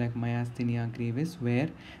disorders like myasthenia gravis, where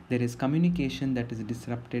there is communication that is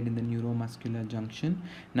disrupted in the neuromuscular junction.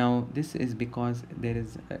 Now this is because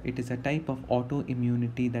it is a type of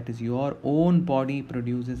autoimmunity, that is your own body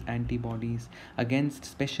produces antibodies against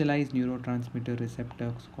specialized neurotransmitter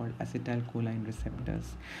receptors called acetylcholine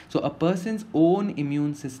receptors. So a person's own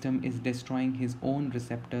immune system is destroying his own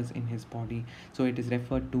receptors in his body, so it is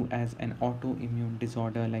referred to as an autoimmune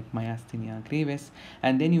disorder like myasthenia gravis.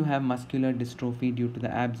 And then you have muscular dystrophy due to the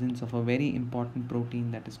absence of a very important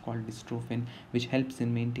protein that is called dystrophin, which helps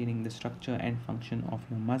in maintaining the structure and function of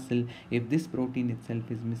your muscle. If this protein itself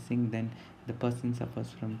is missing, then the person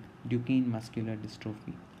suffers from Duchenne muscular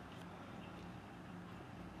dystrophy.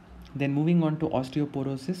 Then moving on to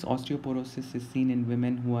osteoporosis. Osteoporosis is seen in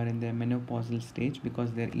women who are in their menopausal stage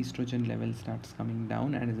because their estrogen level starts coming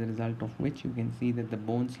down, and as a result of which you can see that the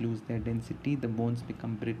bones lose their density, the bones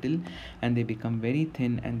become brittle, and they become very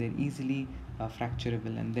thin, and they're easily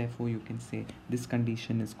fracturable, and therefore you can say this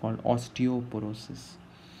condition is called osteoporosis.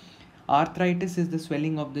 Arthritis is the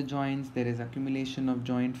swelling of the joints. There is accumulation of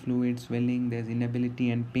joint fluid, swelling, there's inability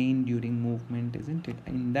and pain during movement, isn't it?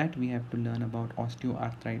 In that we have to learn about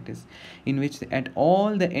osteoarthritis, in which at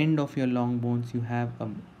all the end of your long bones you have a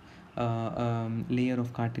layer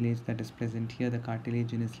of cartilage that is present here. The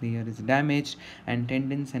cartilaginous layer is damaged and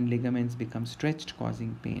tendons and ligaments become stretched,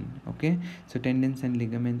 causing pain. Okay, so tendons and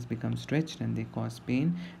ligaments become stretched and they cause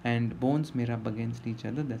pain, and bones may rub against each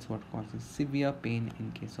other. That's what causes severe pain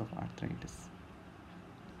in case of arthritis.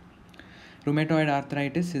 Rheumatoid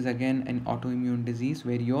arthritis is again an autoimmune disease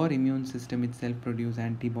where your immune system itself produces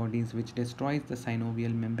antibodies which destroys the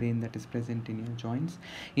synovial membrane that is present in your joints.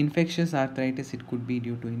 Infectious arthritis, it could be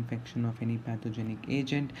due to infection of any pathogenic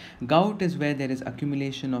agent. Gout is where there is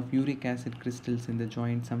accumulation of uric acid crystals in the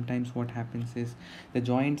joint. Sometimes what happens is the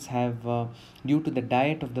joints have, due to the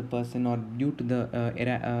diet of the person or due to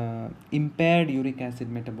the impaired uric acid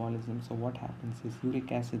metabolism, so what happens is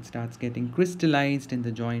uric acid starts getting crystallized in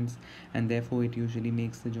the joints, and therefore it usually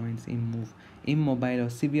makes the joints immobile or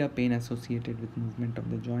severe pain associated with movement of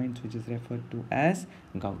the joints, which is referred to as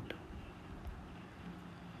gout.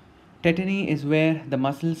 Tetany is where the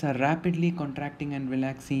muscles are rapidly contracting and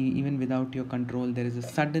relaxing even without your control. There is a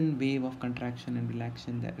sudden wave of contraction and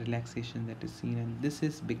relaxation that is seen, and this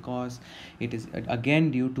is because it is again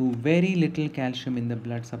due to very little calcium in the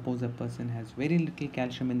blood. Suppose a person has very little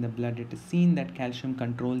calcium in the blood, it is seen that calcium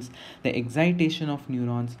controls the excitation of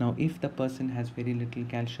neurons. Now if the person has very little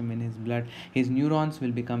calcium in his blood, his neurons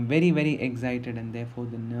will become very excited, and therefore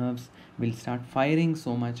the nerves will start firing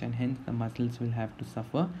so much, and hence the muscles will have to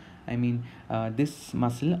suffer. This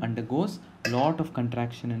muscle undergoes a lot of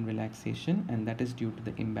contraction and relaxation, and that is due to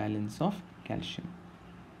the imbalance of calcium.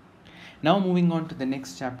 Now moving on to the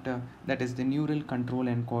next chapter, that is the neural control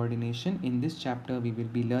and coordination. In this chapter we will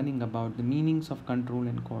be learning about the meanings of control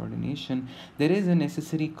and coordination. There is a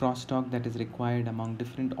necessary crosstalk that is required among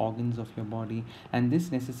different organs of your body, and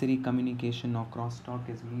this necessary communication or crosstalk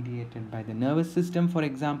is mediated by the nervous system. For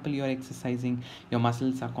example, you are exercising, your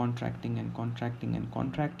muscles are contracting and contracting and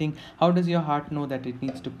contracting. How does your heart know that it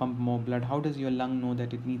needs to pump more blood? How does your lung know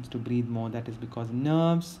that it needs to breathe more? That is because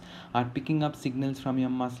nerves are picking up signals from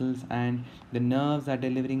your muscles, and the nerves are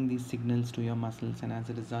delivering these signals to your muscles, and as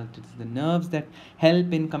a result it's the nerves that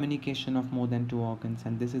help in communication of more than two organs,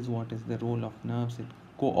 and this is what is the role of nerves. It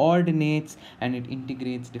coordinates and it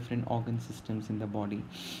integrates different organ systems in the body.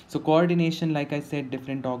 So coordination, like I said,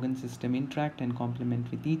 different organ system interact and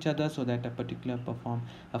complement with each other so that a particular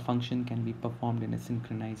function can be performed in a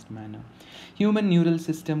synchronized manner. Human neural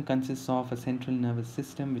system consists of a central nervous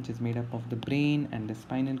system which is made up of the brain and the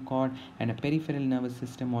spinal cord, and a peripheral nervous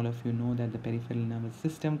system. All of you know that the peripheral nervous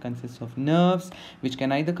system consists of nerves which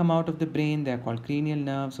can either come out of the brain, they are called cranial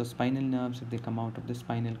nerves, or spinal nerves if they come out of the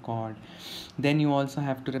spinal cord. Then you also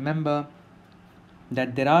have to remember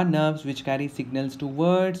that there are nerves which carry signals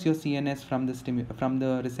towards your CNS from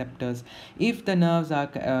the receptors. If the nerves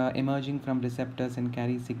are emerging from receptors and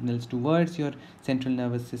carry signals towards your central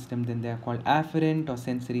nervous system, then they are called afferent or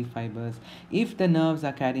sensory fibers. If the nerves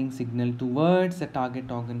are carrying signal towards the target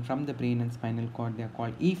organ from the brain and spinal cord, they are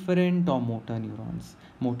called efferent or motor neurons,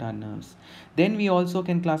 motor nerves. Then we also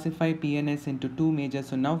can classify PNS into two major.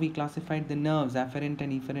 So now we classified the nerves, afferent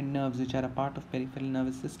and efferent nerves, which are a part of peripheral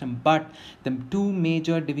nervous system. But the two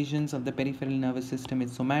major divisions of the peripheral nervous system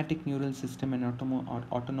is somatic neural system and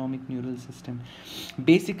autonomic neural system.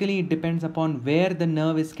 Basically, it depends upon where the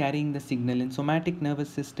nerve is carrying the signal. In somatic nervous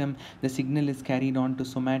system, the signal is carried on to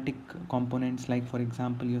somatic components, like for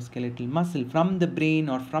example your skeletal muscle. From the brain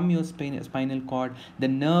or from your spinal cord, the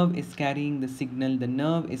nerve is carrying the signal, the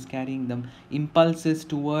nerve is carrying the impulses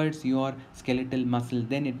towards your skeletal muscle.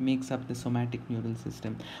 Then it makes up the somatic neural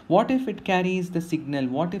system. What if it carries the signal?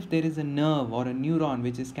 What if there is a nerve or a neuron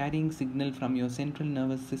which is carrying signal from your central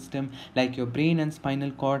nervous system, like your brain and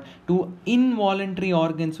spinal cord, to involuntary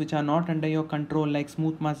organs which are not under your control, like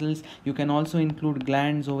smooth muscles? You can also include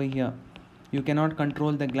glands over here. You cannot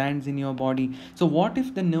control the glands in your body. So what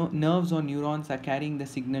if the nerves or neurons are carrying the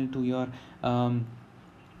signal to your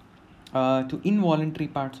to involuntary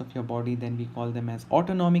parts of your body? Then we call them as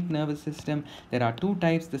autonomic nervous system. There are two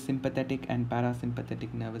types, the sympathetic and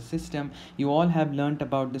parasympathetic nervous system. You all have learnt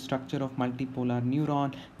about the structure of multipolar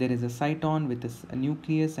neuron. There is a cyton with a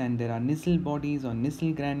nucleus, and there are nissl bodies or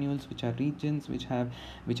nissl granules, which are regions which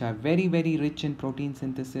are very, very rich in protein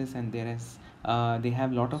synthesis, and they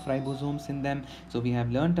have lot of ribosomes in them. So we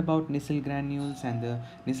have learnt about nissl granules, and the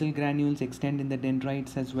nissl granules extend in the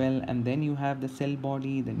dendrites as well. And then you have the cell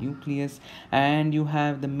body, the nucleus, and you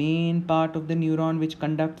have the main part of the neuron which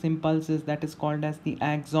conducts impulses, that is called as the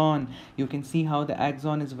axon. You can see how the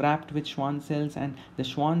axon is wrapped with Schwann cells, and the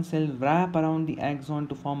Schwann cells wrap around the axon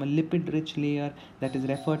to form a lipid rich layer that is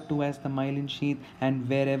referred to as the myelin sheath. And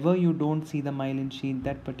wherever you don't see the myelin sheath,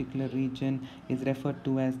 that particular region is referred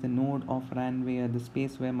to as the node of Ranvier, the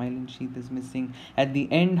space where myelin sheath is missing. At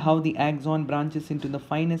the end, how the axon branches into the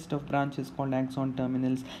finest of branches called axon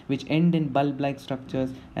terminals, which end in bulb-like structures,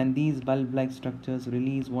 and these bulb-like structures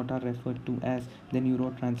release what are referred to as the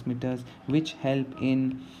neurotransmitters, which help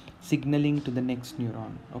in signaling to the next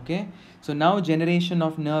neuron. Okay, so now generation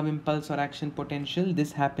of nerve impulse or action potential,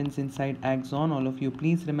 this happens inside axon. All of you,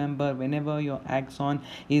 please remember, whenever your axon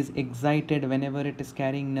is excited, whenever it is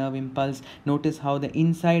carrying nerve impulse, notice how the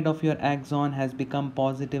inside of your axon has become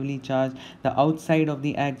positively charged, the outside of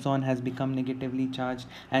the axon has become negatively charged.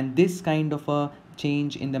 And this kind of a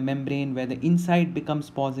change in the membrane, where the inside becomes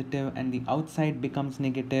positive and the outside becomes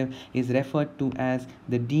negative, is referred to as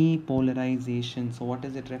the depolarization. So what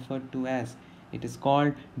is it referred to as? It is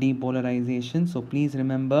called depolarization. So please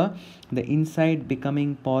remember, the inside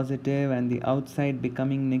becoming positive and the outside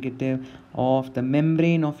becoming negative of the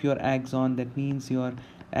membrane of your axon. That means your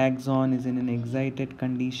axon is in an excited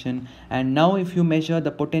condition. And now if you measure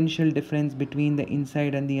the potential difference between the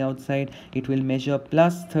inside and the outside, it will measure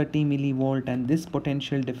plus 30 millivolt, and this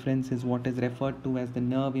potential difference is what is referred to as the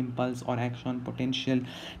nerve impulse or action potential.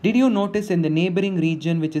 Did you notice in the neighboring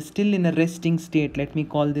region, which is still in a resting state, let me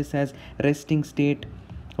call this as resting state,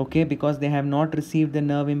 okay, because they have not received the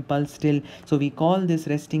nerve impulse still, so we call this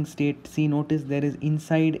resting state. See, notice there is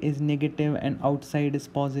inside is negative and outside is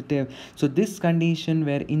positive. So this condition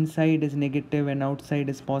where inside is negative and outside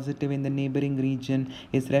is positive in the neighboring region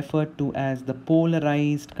is referred to as the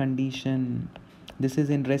polarized condition. This is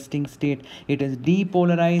in resting state. It is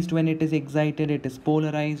depolarized when it is excited, it is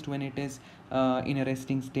polarized when it is in a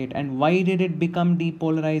resting state. And why did it become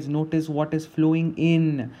depolarized? Notice what is flowing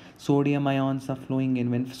in. Sodium ions are flowing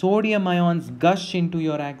in. When sodium ions gush into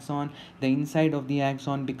your axon, the inside of the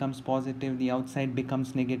axon becomes positive, the outside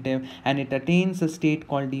becomes negative, and it attains a state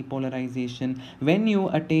called depolarization. When you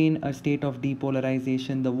attain a state of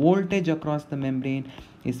depolarization, the voltage across the membrane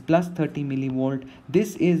is plus 30 millivolt.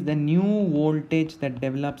 This is the new voltage that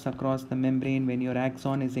develops across the membrane when your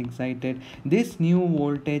axon is excited. This new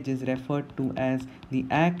voltage is referred to as the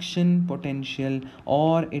action potential,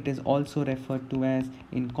 or it is also referred to as,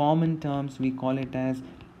 in common terms, we call it as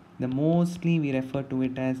we refer to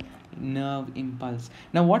it as nerve impulse.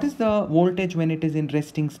 Now, what is the voltage when it is in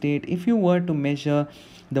resting state? If you were to measure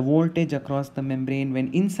the voltage across the membrane,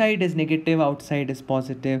 when inside is negative, outside is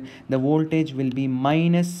positive, the voltage will be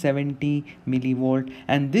minus 70 millivolt,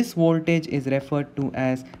 and this voltage is referred to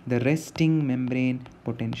as the resting membrane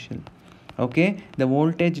potential. Okay, the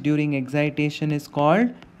voltage during excitation is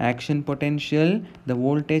called action potential. The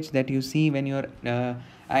voltage that you see when your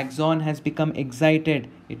axon has become excited,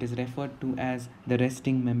 it is referred to as the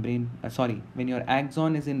resting membrane. When your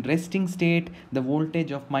axon is in resting state, the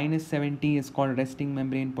voltage of minus 70 is called resting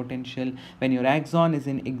membrane potential. When your axon is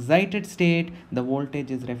in excited state, the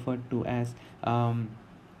voltage is referred to as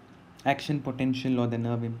action potential or the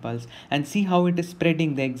nerve impulse. And see how it is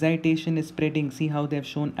spreading, the excitation is spreading. See how they have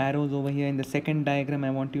shown arrows over here in the second diagram. I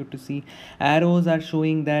want you to see arrows are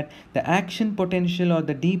showing that the action potential or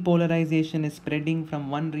the depolarization is spreading from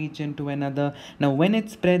one region to another. Now when it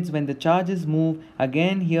spreads, when the charges move,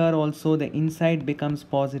 again here also the inside becomes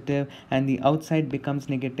positive and the outside becomes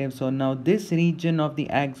negative. So now this region of the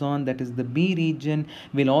axon, that is the B region,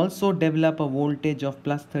 will also develop a voltage of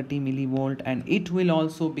plus 30 millivolt, and it will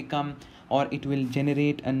also become, or it will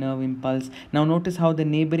generate a nerve impulse. Now notice how the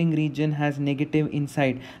neighboring region has negative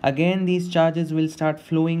inside. Again these charges will start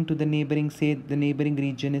flowing to the neighboring, say the neighboring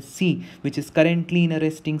region is C, which is currently in a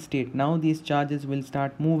resting state. Now these charges will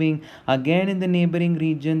start moving. Again in the neighboring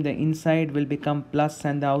region, the inside will become plus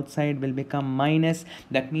and the outside will become minus.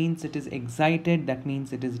 That means it is excited, that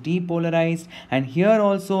means it is depolarized, and here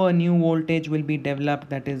also a new voltage will be developed,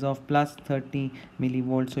 that is of plus 30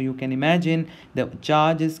 millivolts. So you can imagine the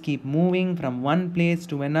charges keep moving from one place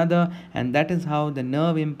to another, and that is how the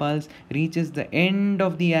nerve impulse reaches the end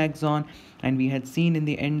of the axon. And we had seen in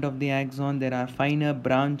the end of the axon there are finer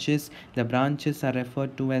branches. The branches are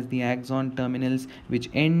referred to as the axon terminals, which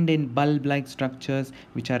end in bulb-like structures,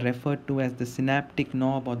 which are referred to as the synaptic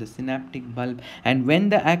knob or the synaptic bulb. And when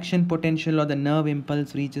the action potential or the nerve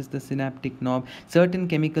impulse reaches the synaptic knob, certain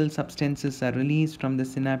chemical substances are released from the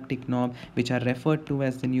synaptic knob, which are referred to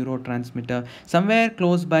as the neurotransmitter. Somewhere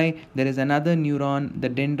close by there is another neuron, the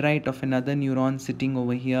dendrite of another neuron sitting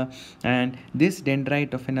over here, and this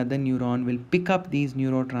dendrite of another neuron will pick up these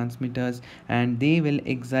neurotransmitters and they will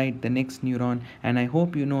excite the next neuron. And I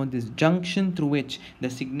hope you know this junction through which the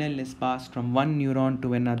signal is passed from one neuron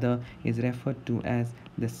to another is referred to as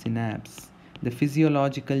the synapse. The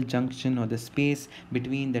physiological junction or the space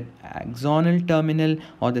between the axonal terminal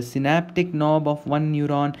or the synaptic knob of one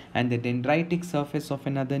neuron and the dendritic surface of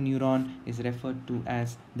another neuron is referred to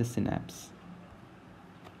as the synapse.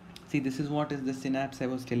 See, this is what is the synapse I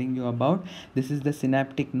was telling you about. This is the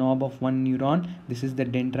synaptic knob of one neuron. This is the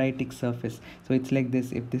dendritic surface. So it's like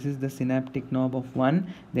this. If this is the synaptic knob of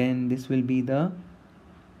one, then this will be the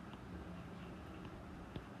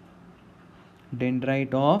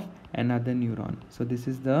dendrite of another neuron. So this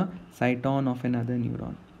is the cyton of another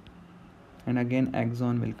neuron. And again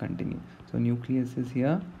axon will continue. So nucleus is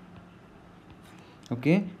here.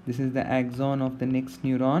 Okay, this is the axon of the next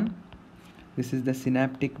neuron. This is the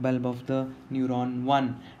synaptic bulb of the neuron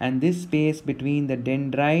 1, and this space between the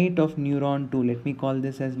dendrite of neuron 2, let me call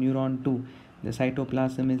this as neuron 2, the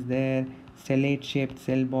cytoplasm is there, stellate shaped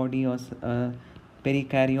cell body or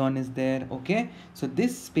perikaryon is there. Okay, so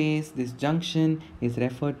this space, this junction is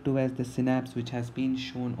referred to as the synapse, which has been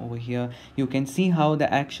shown over here. You can see how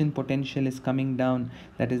the action potential is coming down,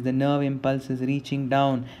 that is the nerve impulse is reaching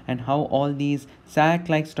down, and how all these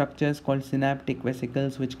sac-like structures called synaptic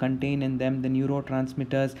vesicles, which contain in them the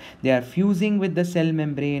neurotransmitters, they are fusing with the cell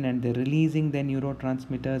membrane and they're releasing their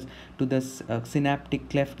neurotransmitters to the synaptic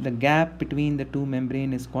cleft. The gap between the two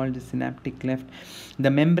membrane is called the synaptic cleft.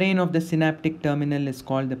 The membrane of the synaptic terminal is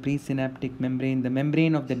called the presynaptic membrane. The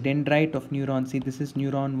membrane of the dendrite of neuron, see this is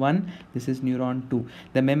neuron 1, this is neuron 2.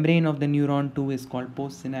 The membrane of the neuron 2 is called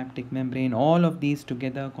postsynaptic membrane. All of these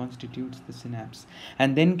together constitutes the synapse.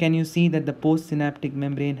 And then can you see that the postsynaptic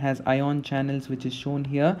membrane has ion channels, which is shown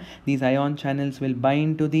here. These ion channels will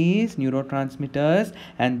bind to these neurotransmitters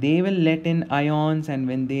and they will let in ions, and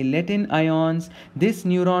when they let in ions, this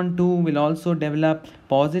neuron 2 will also develop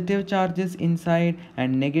positive charges inside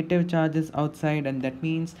and negative charges outside, and that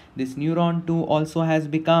means this neuron 2 also has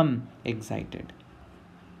become excited.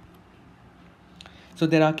 So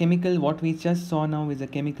there are what we just saw now is a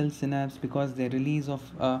chemical synapse, because the release of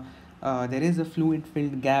there is a fluid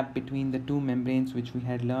filled gap between the two membranes, which we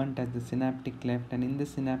had learnt as the synaptic cleft, and in the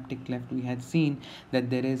synaptic cleft we had seen that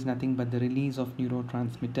there is nothing but the release of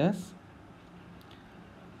neurotransmitters.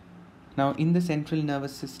 Now in the central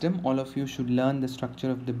nervous system, all of you should learn the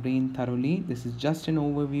structure of the brain thoroughly. This is just an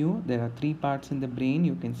overview. There are 3 parts in the brain.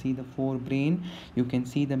 You can see the forebrain. You can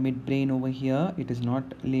see the midbrain over here. It is not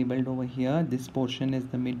labeled over here. This portion is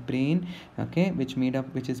the midbrain, okay, which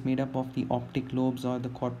is made up of the optic lobes or the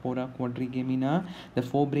corpora quadrigemina. The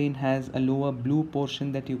forebrain has a lower blue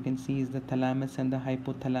portion that you can see is the thalamus and the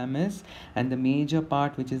hypothalamus, and the major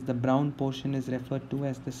part, which is the brown portion, is referred to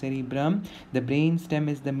as the cerebrum. The brain stem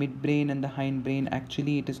is the midbrain, midbrain and the hindbrain.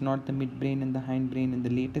 Actually, it is not the midbrain and the hindbrain. In the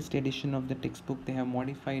latest edition of the textbook, they have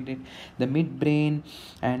modified it. The midbrain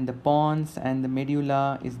and the pons and the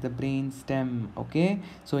medulla is the brain stem. Okay,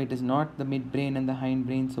 so it is not the midbrain and the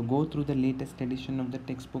hindbrain. So go through the latest edition of the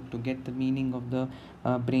textbook to get the meaning of the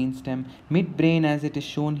brain stem. Midbrain, as it is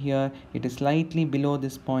shown here, it is slightly below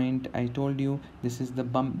this point. I told you this is the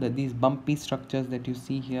these bumpy structures that you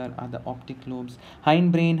see here are the optic lobes.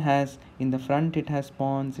 Hindbrain has, in the front it has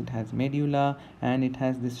pons, it has medulla, and it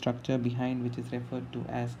has this structure behind which is referred to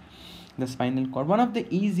as the spinal cord. One of the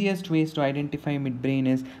easiest ways to identify midbrain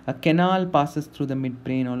is a canal passes through the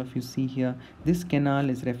midbrain. All of you see here, this canal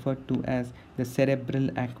is referred to as the cerebral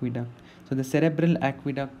aqueduct. So the cerebral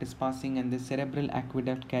aqueduct is passing, and this cerebral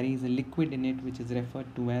aqueduct carries a liquid in it which is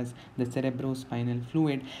referred to as the cerebrospinal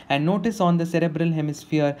fluid. And notice on the cerebral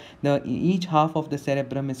hemisphere, each half of the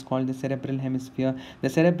cerebrum is called the cerebral hemisphere. The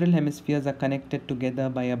cerebral hemispheres are connected together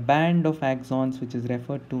by a band of axons which is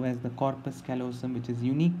referred to as the corpus callosum, which is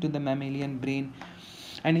unique to the mammalian brain.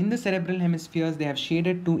 And in the cerebral hemispheres, they have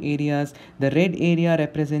shaded two areas. The red area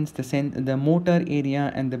represents the motor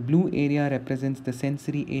area, and the blue area represents the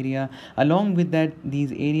sensory area. Along with that,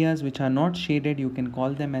 these areas which are not shaded, you can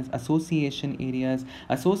call them as association areas.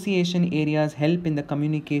 Association areas help in the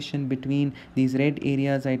communication between these red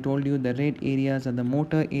areas. I told you the red areas are the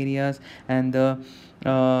motor areas, and the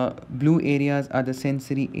blue areas are the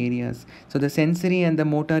sensory areas. So the sensory and the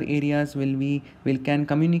motor areas can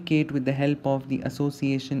communicate with the help of the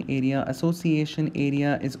association area. Association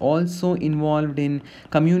area is also involved in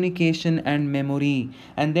communication and memory.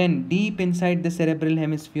 And then deep inside the cerebral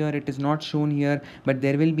hemisphere, it is not shown here, but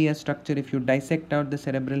there will be a structure. If you dissect out the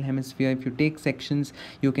cerebral hemisphere, if you take sections,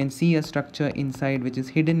 you can see a structure inside which is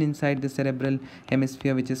hidden inside the cerebral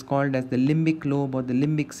hemisphere, which is called as the limbic lobe or the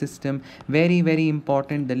limbic system. Very, very important.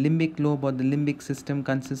 The limbic lobe or the limbic system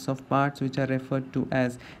consists of parts which are referred to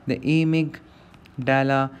as the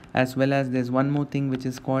amygdala, as well as there's one more thing which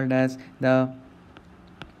is called as the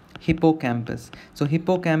hippocampus. So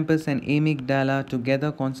hippocampus and amygdala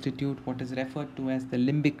together constitute what is referred to as the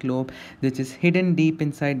limbic lobe, which is hidden deep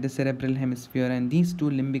inside the cerebral hemisphere. And these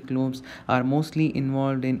two limbic lobes are mostly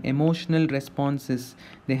involved in emotional responses.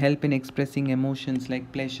 They help in expressing emotions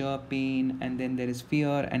like pleasure, pain, and then there is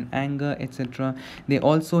fear and anger, etc. They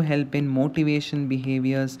also help in motivational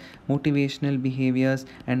behaviors,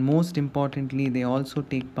 and most importantly, they also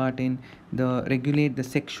take part in regulate the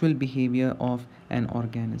sexual behavior of an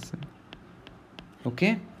organism.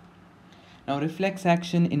 Okay, now reflex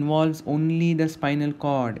action involves only the spinal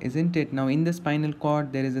cord, isn't it? Now in the spinal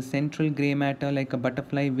cord there is a central gray matter like a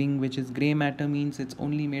butterfly wing, which is gray matter, means it's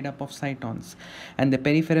only made up of cytons, and the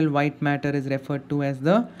peripheral white matter is referred to as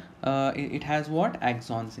the it has what?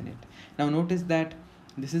 Axons in it. Now notice that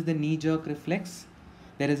this is the knee jerk reflex.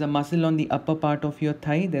 There is a muscle on the upper part of your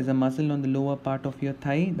thigh. There's a muscle on the lower part of your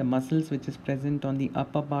thigh. The muscles which is present on the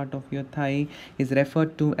upper part of your thigh is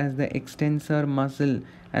referred to as the extensor muscle,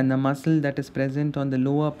 and the muscle that is present on the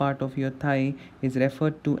lower part of your thigh is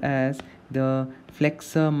referred to as the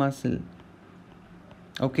flexor muscle.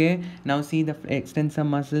 Okay, now see the extensor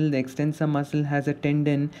muscle. The extensor muscle has a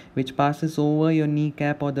tendon which passes over your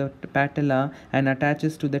kneecap or the patella and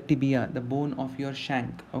attaches to the tibia, the bone of your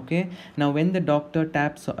shank. Okay, now when the doctor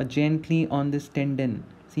taps gently on this tendon,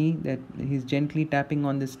 see that he's gently tapping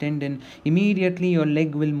on this tendon, immediately your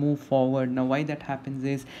leg will move forward. Now why that happens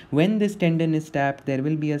is, when this tendon is tapped, there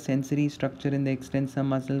will be a sensory structure in the extensor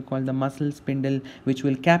muscle called the muscle spindle, which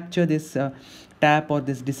will capture this tap or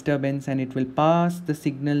this disturbance, and it will pass the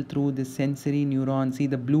signal through this sensory neuron. See,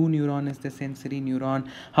 the blue neuron is the sensory neuron.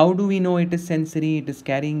 How do we know it is sensory? It is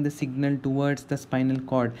carrying the signal towards the spinal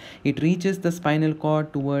cord. It reaches the spinal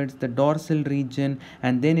cord towards the dorsal region,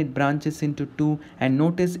 and then it branches into two, and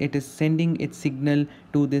notice it is sending its signal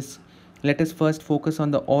to this. Let us first focus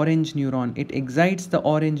on the orange neuron. It excites the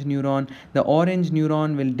orange neuron. The orange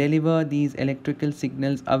neuron will deliver these electrical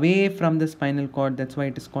signals away from the spinal cord. That's why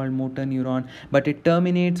it is called motor neuron. But it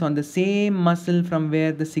terminates on the same muscle from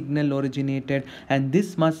where the signal originated, and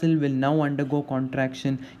this muscle will now undergo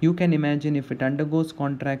contraction. You can imagine, if it undergoes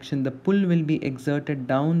contraction, the pull will be exerted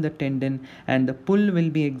down the tendon, and the pull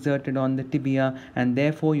will be exerted on the tibia, and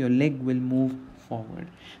therefore your leg will move forward.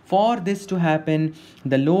 For this to happen,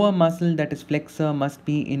 the lower muscle, that is flexor, must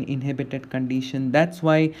be in inhibited condition. That's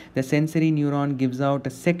why the sensory neuron gives out a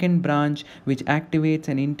second branch which activates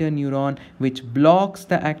an interneuron which blocks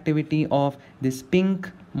the activity of this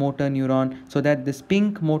pink motor neuron, so that this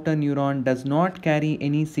pink motor neuron does not carry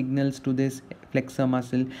any signals to this flexor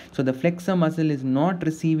muscle. So the flexor muscle is not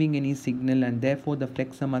receiving any signal, and therefore the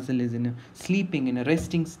flexor muscle is in a sleeping, in a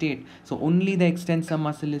resting state. So only the extensor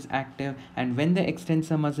muscle is active, and when the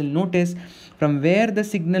extensor muscle, notice from where the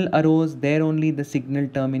signal arose, there only the signal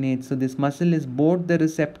terminates. So this muscle is both the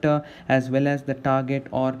receptor as well as the target,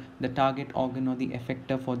 or the target organ, or the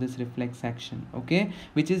effector for this reflex action. Okay,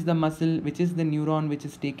 which is the muscle, which is the neuron which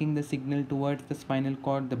is taking the signal towards the spinal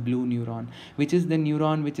cord? The blue neuron. Which is the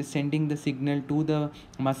neuron which is sending the signal to the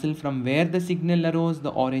muscle from where the signal arose?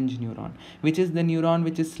 The orange neuron. Which is the neuron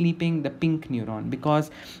which is sleeping? The pink neuron,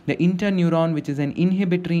 because the interneuron, which is an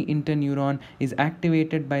inhibitory interneuron, is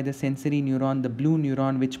activated by the sensory neuron, the blue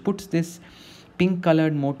neuron, which puts this pink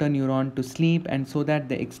colored motor neuron to sleep, and so that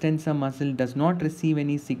the extensor muscle does not receive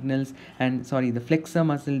any signals, and the flexor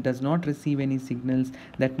muscle does not receive any signals.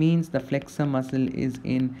 That means the flexor muscle is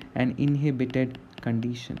in an inhibited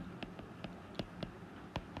condition.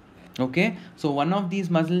 Okay, so one of these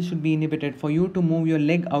muscles should be inhibited. For you to move your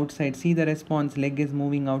leg outside, see the response, leg is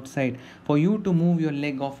moving outside. For you to move your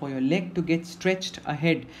leg, or for your leg to get stretched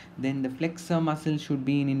ahead, then the flexor muscle should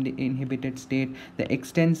be in the inhibited state. The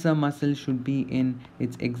extensor muscle should be in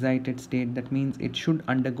its excited state. That means it should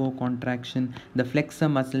undergo contraction. The flexor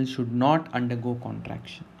muscle should not undergo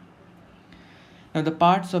contraction. Now the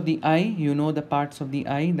parts of the eye, you know the parts of the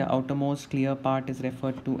eye. The outermost clear part is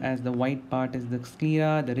referred to as the white part, is the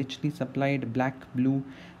sclera. The richly supplied black blue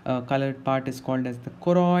colored part is called as the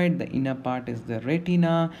choroid. The inner part is the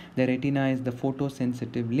retina. The retina is the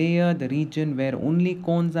photosensitive layer. The region where only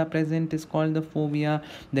cones are present is called the fovea.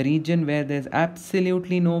 The region where there's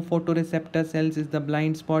absolutely no photoreceptor cells is the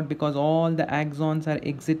blind spot, because all the axons are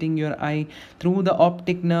exiting your eye through the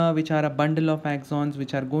optic nerve, which are a bundle of axons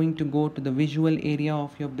which are going to go to the visual area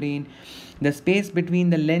of your brain. The space between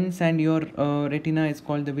the lens and your retina is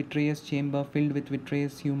called the vitreous chamber, filled with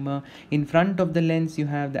vitreous humor. In front of the lens you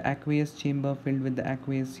have the aqueous chamber filled with the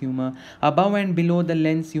aqueous humor. Above and below the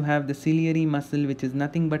lens you have the ciliary muscle, which is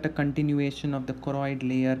nothing but a continuation of the choroid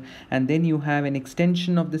layer, and then you have an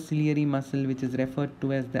extension of the ciliary muscle which is referred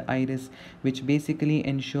to as the iris, which basically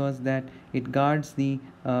ensures that it guards the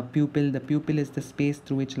pupil. The pupil is the space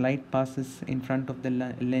through which light passes in front of the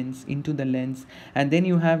lens into the lens, and then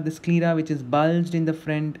you have the sclera, which is bulged in the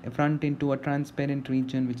front into a transparent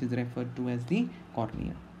region which is referred to as the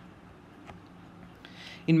cornea.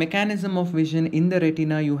 In mechanism of vision, in the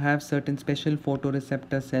retina you have certain special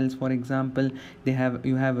photoreceptor cells. For example, you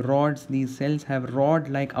have rods. These cells have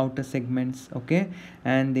rod-like outer segments, okay,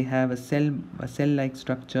 and they have a cell-like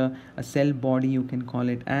structure, a cell body you can call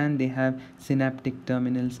it, and they have synaptic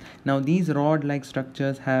terminals. Now these rod-like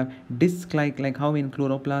structures have disc-like how in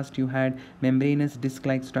chloroplast you had membranous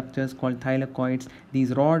disc-like structures called thylakoids.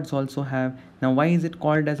 These rods also have. Now why is it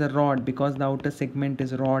called as a rod? Because the outer segment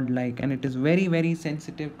is rod-like, and it is very, very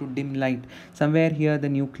sensitive to dim light. Somewhere here the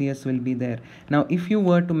nucleus will be there. Now if you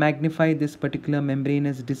were to magnify this particular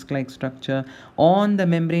membranous disc-like structure, on the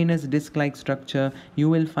membranous disc-like structure you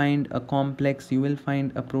will find a complex, you will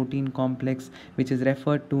find a protein complex which is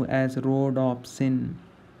referred to as rhodopsin.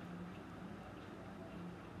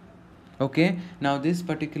 Okay, now this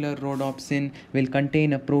particular rhodopsin will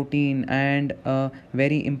contain a protein and a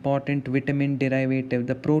very important vitamin derivative.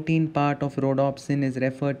 The protein part of rhodopsin is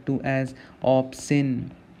referred to as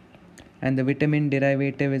opsin, and the vitamin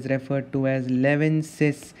derivative is referred to as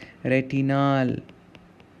 11-cis retinal.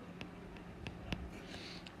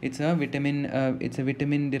 It's a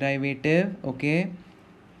vitamin derivative, okay.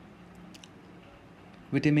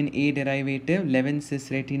 Vitamin A derivative,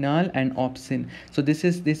 11-cis retinal and opsin. So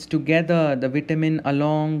this together, the vitamin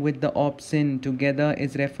along with the opsin together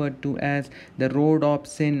is referred to as the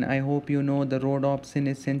rhodopsin. I hope you know the rhodopsin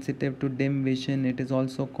is sensitive to dim vision. It is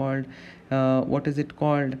also called, what is it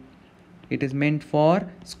called? It is meant for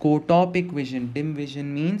scotopic vision. Dim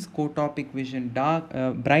vision means scotopic vision.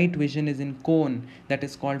 Bright vision is in cone. That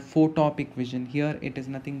is called photopic vision. Here it is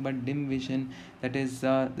nothing but dim vision. That is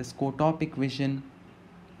the scotopic vision.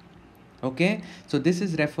 Okay, so this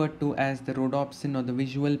is referred to as the rhodopsin or the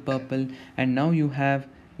visual purple. And now you have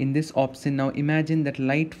in this opsin, now imagine that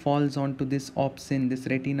light falls onto this opsin,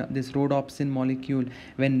 this rhodopsin molecule.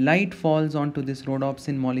 When light falls onto this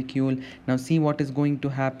rhodopsin molecule, now see what is going to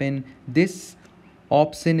happen. This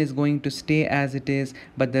opsin is going to stay as it is,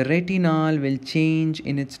 but the retinal will change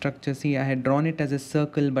in its structure. See, I had drawn it as a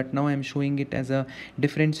circle, but now I'm showing it as a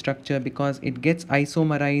different structure because it gets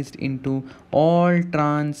isomerized into all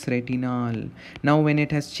trans retinal. Now when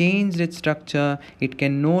it has changed its structure, it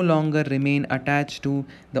can no longer remain attached to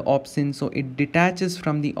the opsin, so it detaches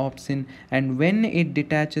from the opsin, and when it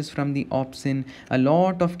detaches from the opsin, a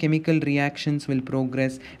lot of chemical reactions will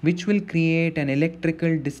progress, which will create an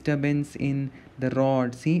electrical disturbance in the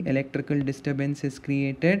rod. See, electrical disturbance is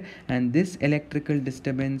created, and this electrical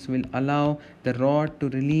disturbance will allow the rod to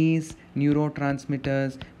release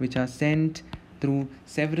neurotransmitters which are sent through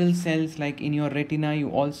several cells. Like in your retina, you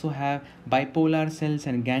also have bipolar cells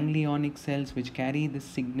and ganglionic cells which carry this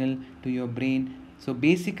signal to your brain. So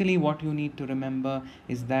basically what you need to remember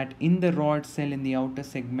is that in the rod cell in the outer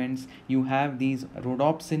segments, you have these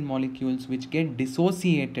rhodopsin molecules which get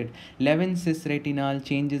dissociated. 11 cis retinal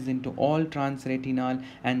changes into all trans retinal,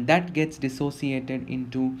 and that gets dissociated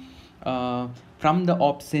into from the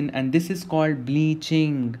opsin, and this is called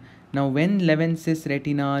bleaching. Now when 11 cis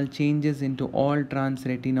retinal changes into all trans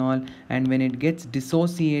retinol, and when it gets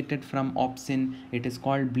dissociated from opsin, it is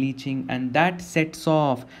called bleaching, and that sets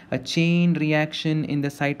off a chain reaction in the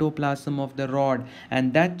cytoplasm of the rod,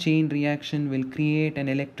 and that chain reaction will create an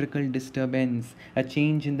electrical disturbance, a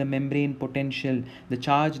change in the membrane potential. The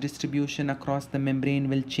charge distribution across the membrane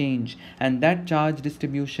will change, and that charge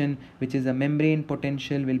distribution, which is a membrane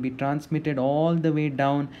potential, will be transmitted all the way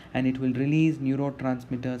down, and it will release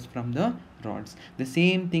neurotransmitters from the rods. The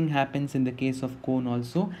same thing happens in the case of cone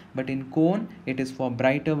also, but in cone it is for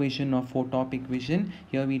brighter vision or photopic vision.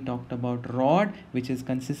 Here we talked about rod, which is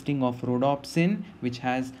consisting of rhodopsin, which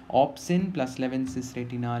has opsin plus 11 cis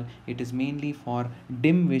retinal. It is mainly for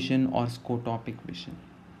dim vision or scotopic vision.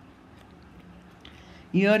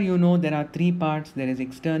 Ear, you know, there are three parts. There is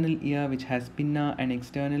external ear, which has pinna, and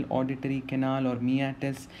external auditory canal or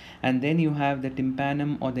meatus, and then you have the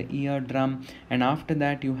tympanum or the eardrum, and after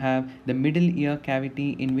that you have the middle ear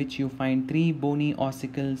cavity, in which you find three bony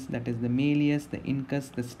ossicles, that is the malleus, the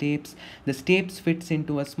incus, the stapes. The stapes fits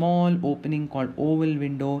into a small opening called oval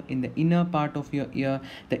window in the inner part of your ear.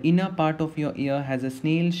 The inner part of your ear has a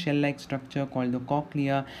snail shell-like structure called the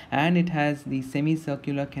cochlea, and it has the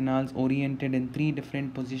semicircular canals oriented in three different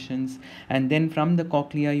positions, and then from the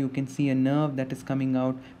cochlea you can see a nerve that is coming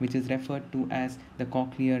out, which is referred to as the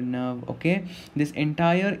cochlear nerve. Okay, this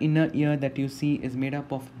entire inner ear that you see is made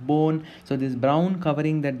up of bone. So this brown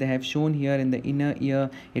covering that they have shown here in the inner ear,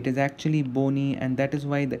 it is actually bony, and that is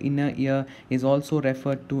why the inner ear is also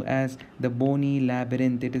referred to as the bony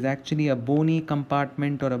labyrinth. It is actually a bony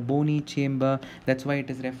compartment or a bony chamber. That's why it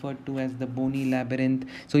is referred to as the bony labyrinth.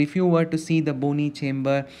 So if you were to see the bony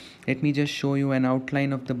chamber, let me just show you an outline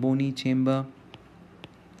of the bony chamber.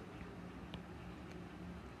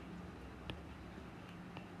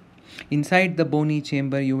 Inside the bony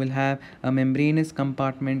chamber, you will have a membranous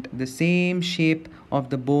compartment, the same shape of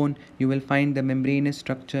the bone. You will find the membranous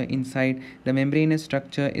structure inside. The membranous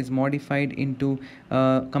structure is modified into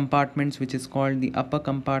compartments, which is called the upper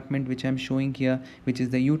compartment, which I am showing here, which is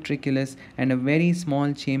the utriculus, and a very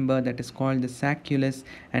small chamber that is called the sacculus,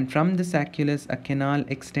 and from the sacculus a canal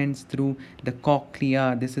extends through the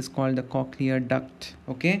cochlea. This is called the cochlear duct.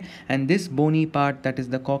 Okay, and this bony part, that is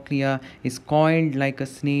the cochlea, is coiled like a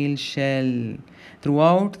snail shell.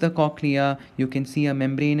 Throughout the cochlea, you can see a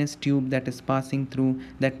membranous tube that is passing through.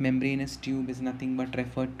 That membranous tube is nothing but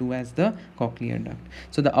referred to as the cochlear duct.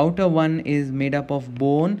 So the outer one is made up of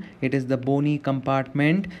bone. It is the bony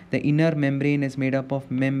compartment. The inner membrane is made up of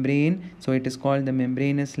membrane. So it is called the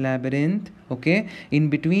membranous labyrinth. Okay, in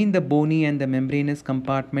between the bony and the membranous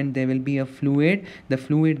compartment, there will be a fluid. The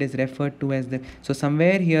fluid is referred to as the, so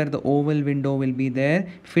somewhere here the oval window will be there.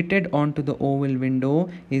 Fitted onto the oval window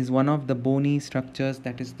is one of the bony structures,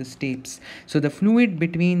 that is the stapes. So the fluid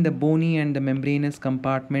between the bony and the membranous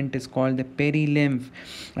compartment is called the perilymph,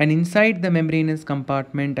 and inside the membranous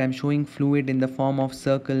compartment I am showing fluid in the form of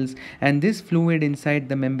circles, and this fluid inside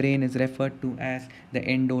the membrane is referred to as the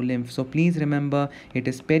endolymph. So please remember, it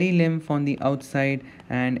is perilymph on the outside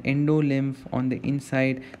and endolymph on the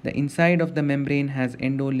inside. The inside of the membrane has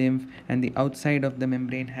endolymph and the outside of the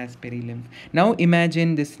membrane has perilymph. Now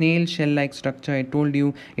imagine the snail shell-like structure. I told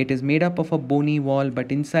you it is made up of a bony wall,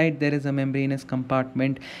 but inside there is a membranous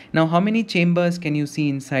compartment. Now how many chambers can you see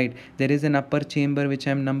inside? There is an upper chamber which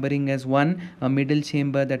I am numbering as 1, a middle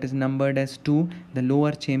chamber that is numbered as 2, the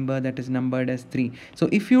lower chamber that is numbered as 3. So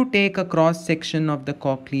if you take a cross section of the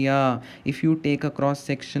cochlea, if you take a cross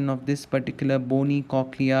section of this particular particular bony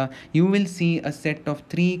cochlea, you will see a set of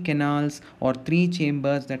 3 canals or 3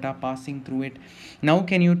 chambers that are passing through it. Now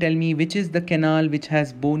can you tell me which is the canal which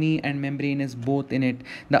has bony and membranous both in it?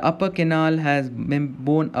 The upper canal has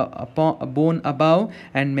bone above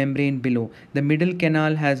and membrane below. The middle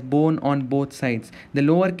canal has bone on both sides. The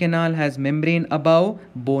lower canal has membrane above,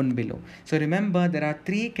 bone below. So remember, there are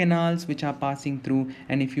 3 canals which are passing through,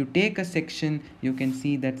 and if you take a section, you can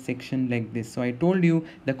see that section like this. So I told you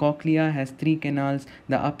the cochlea has 3 canals.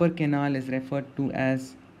 The upper canal is referred to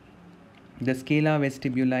as the scala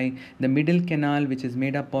vestibuli, the middle canal, which is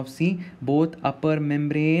made up of, see, both upper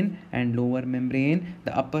membrane and lower membrane.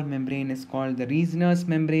 The upper membrane is called the Reisner's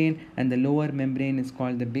membrane and the lower membrane is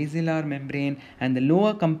called the basilar membrane, and the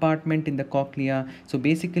lower compartment in the cochlea. So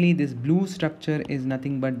basically this blue structure is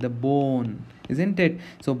nothing but the bone, isn't it?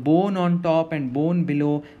 So bone on top and bone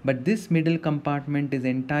below, but this middle compartment is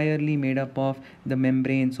entirely made up of the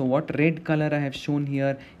membrane. So what red color I have shown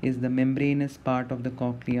here is the membranous part of the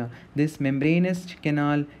cochlea. This membranous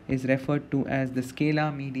canal is referred to as the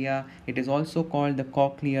scala media. It is also called the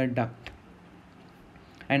cochlear duct.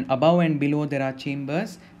 And above and below there are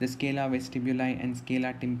chambers, the scala vestibuli and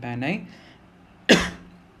scala tympani.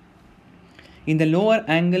 In the lower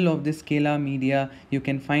angle of the scala media, you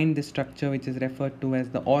can find the structure which is referred to as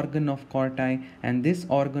the organ of Corti, and this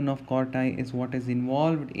organ of Corti is what is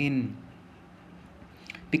involved in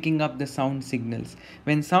picking up the sound signals.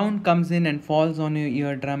 When sound comes in and falls on your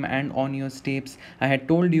eardrum and on your stapes, I had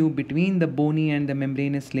told you between the bony and the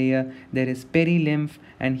membranous layer there is perilymph,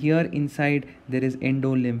 and here inside there is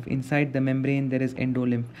endolymph. Inside the membrane there is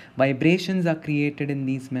endolymph. Vibrations are created in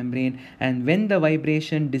these membrane, and when the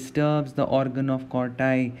vibration disturbs the organ of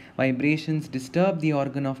Corti, vibrations disturb the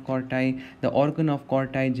organ of Corti, the organ of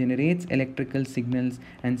Corti generates electrical signals,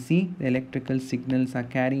 and see, the electrical signals are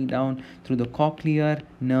carried down through the cochlear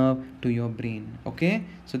nerve to your brain. Okay,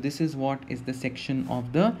 so this is what is the section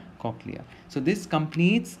of the cochlea. So this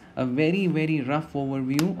completes a very rough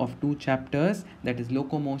overview of 2 chapters, that is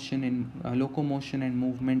locomotion and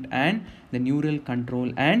movement and the neural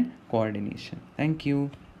control and coordination. Thank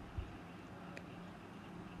you.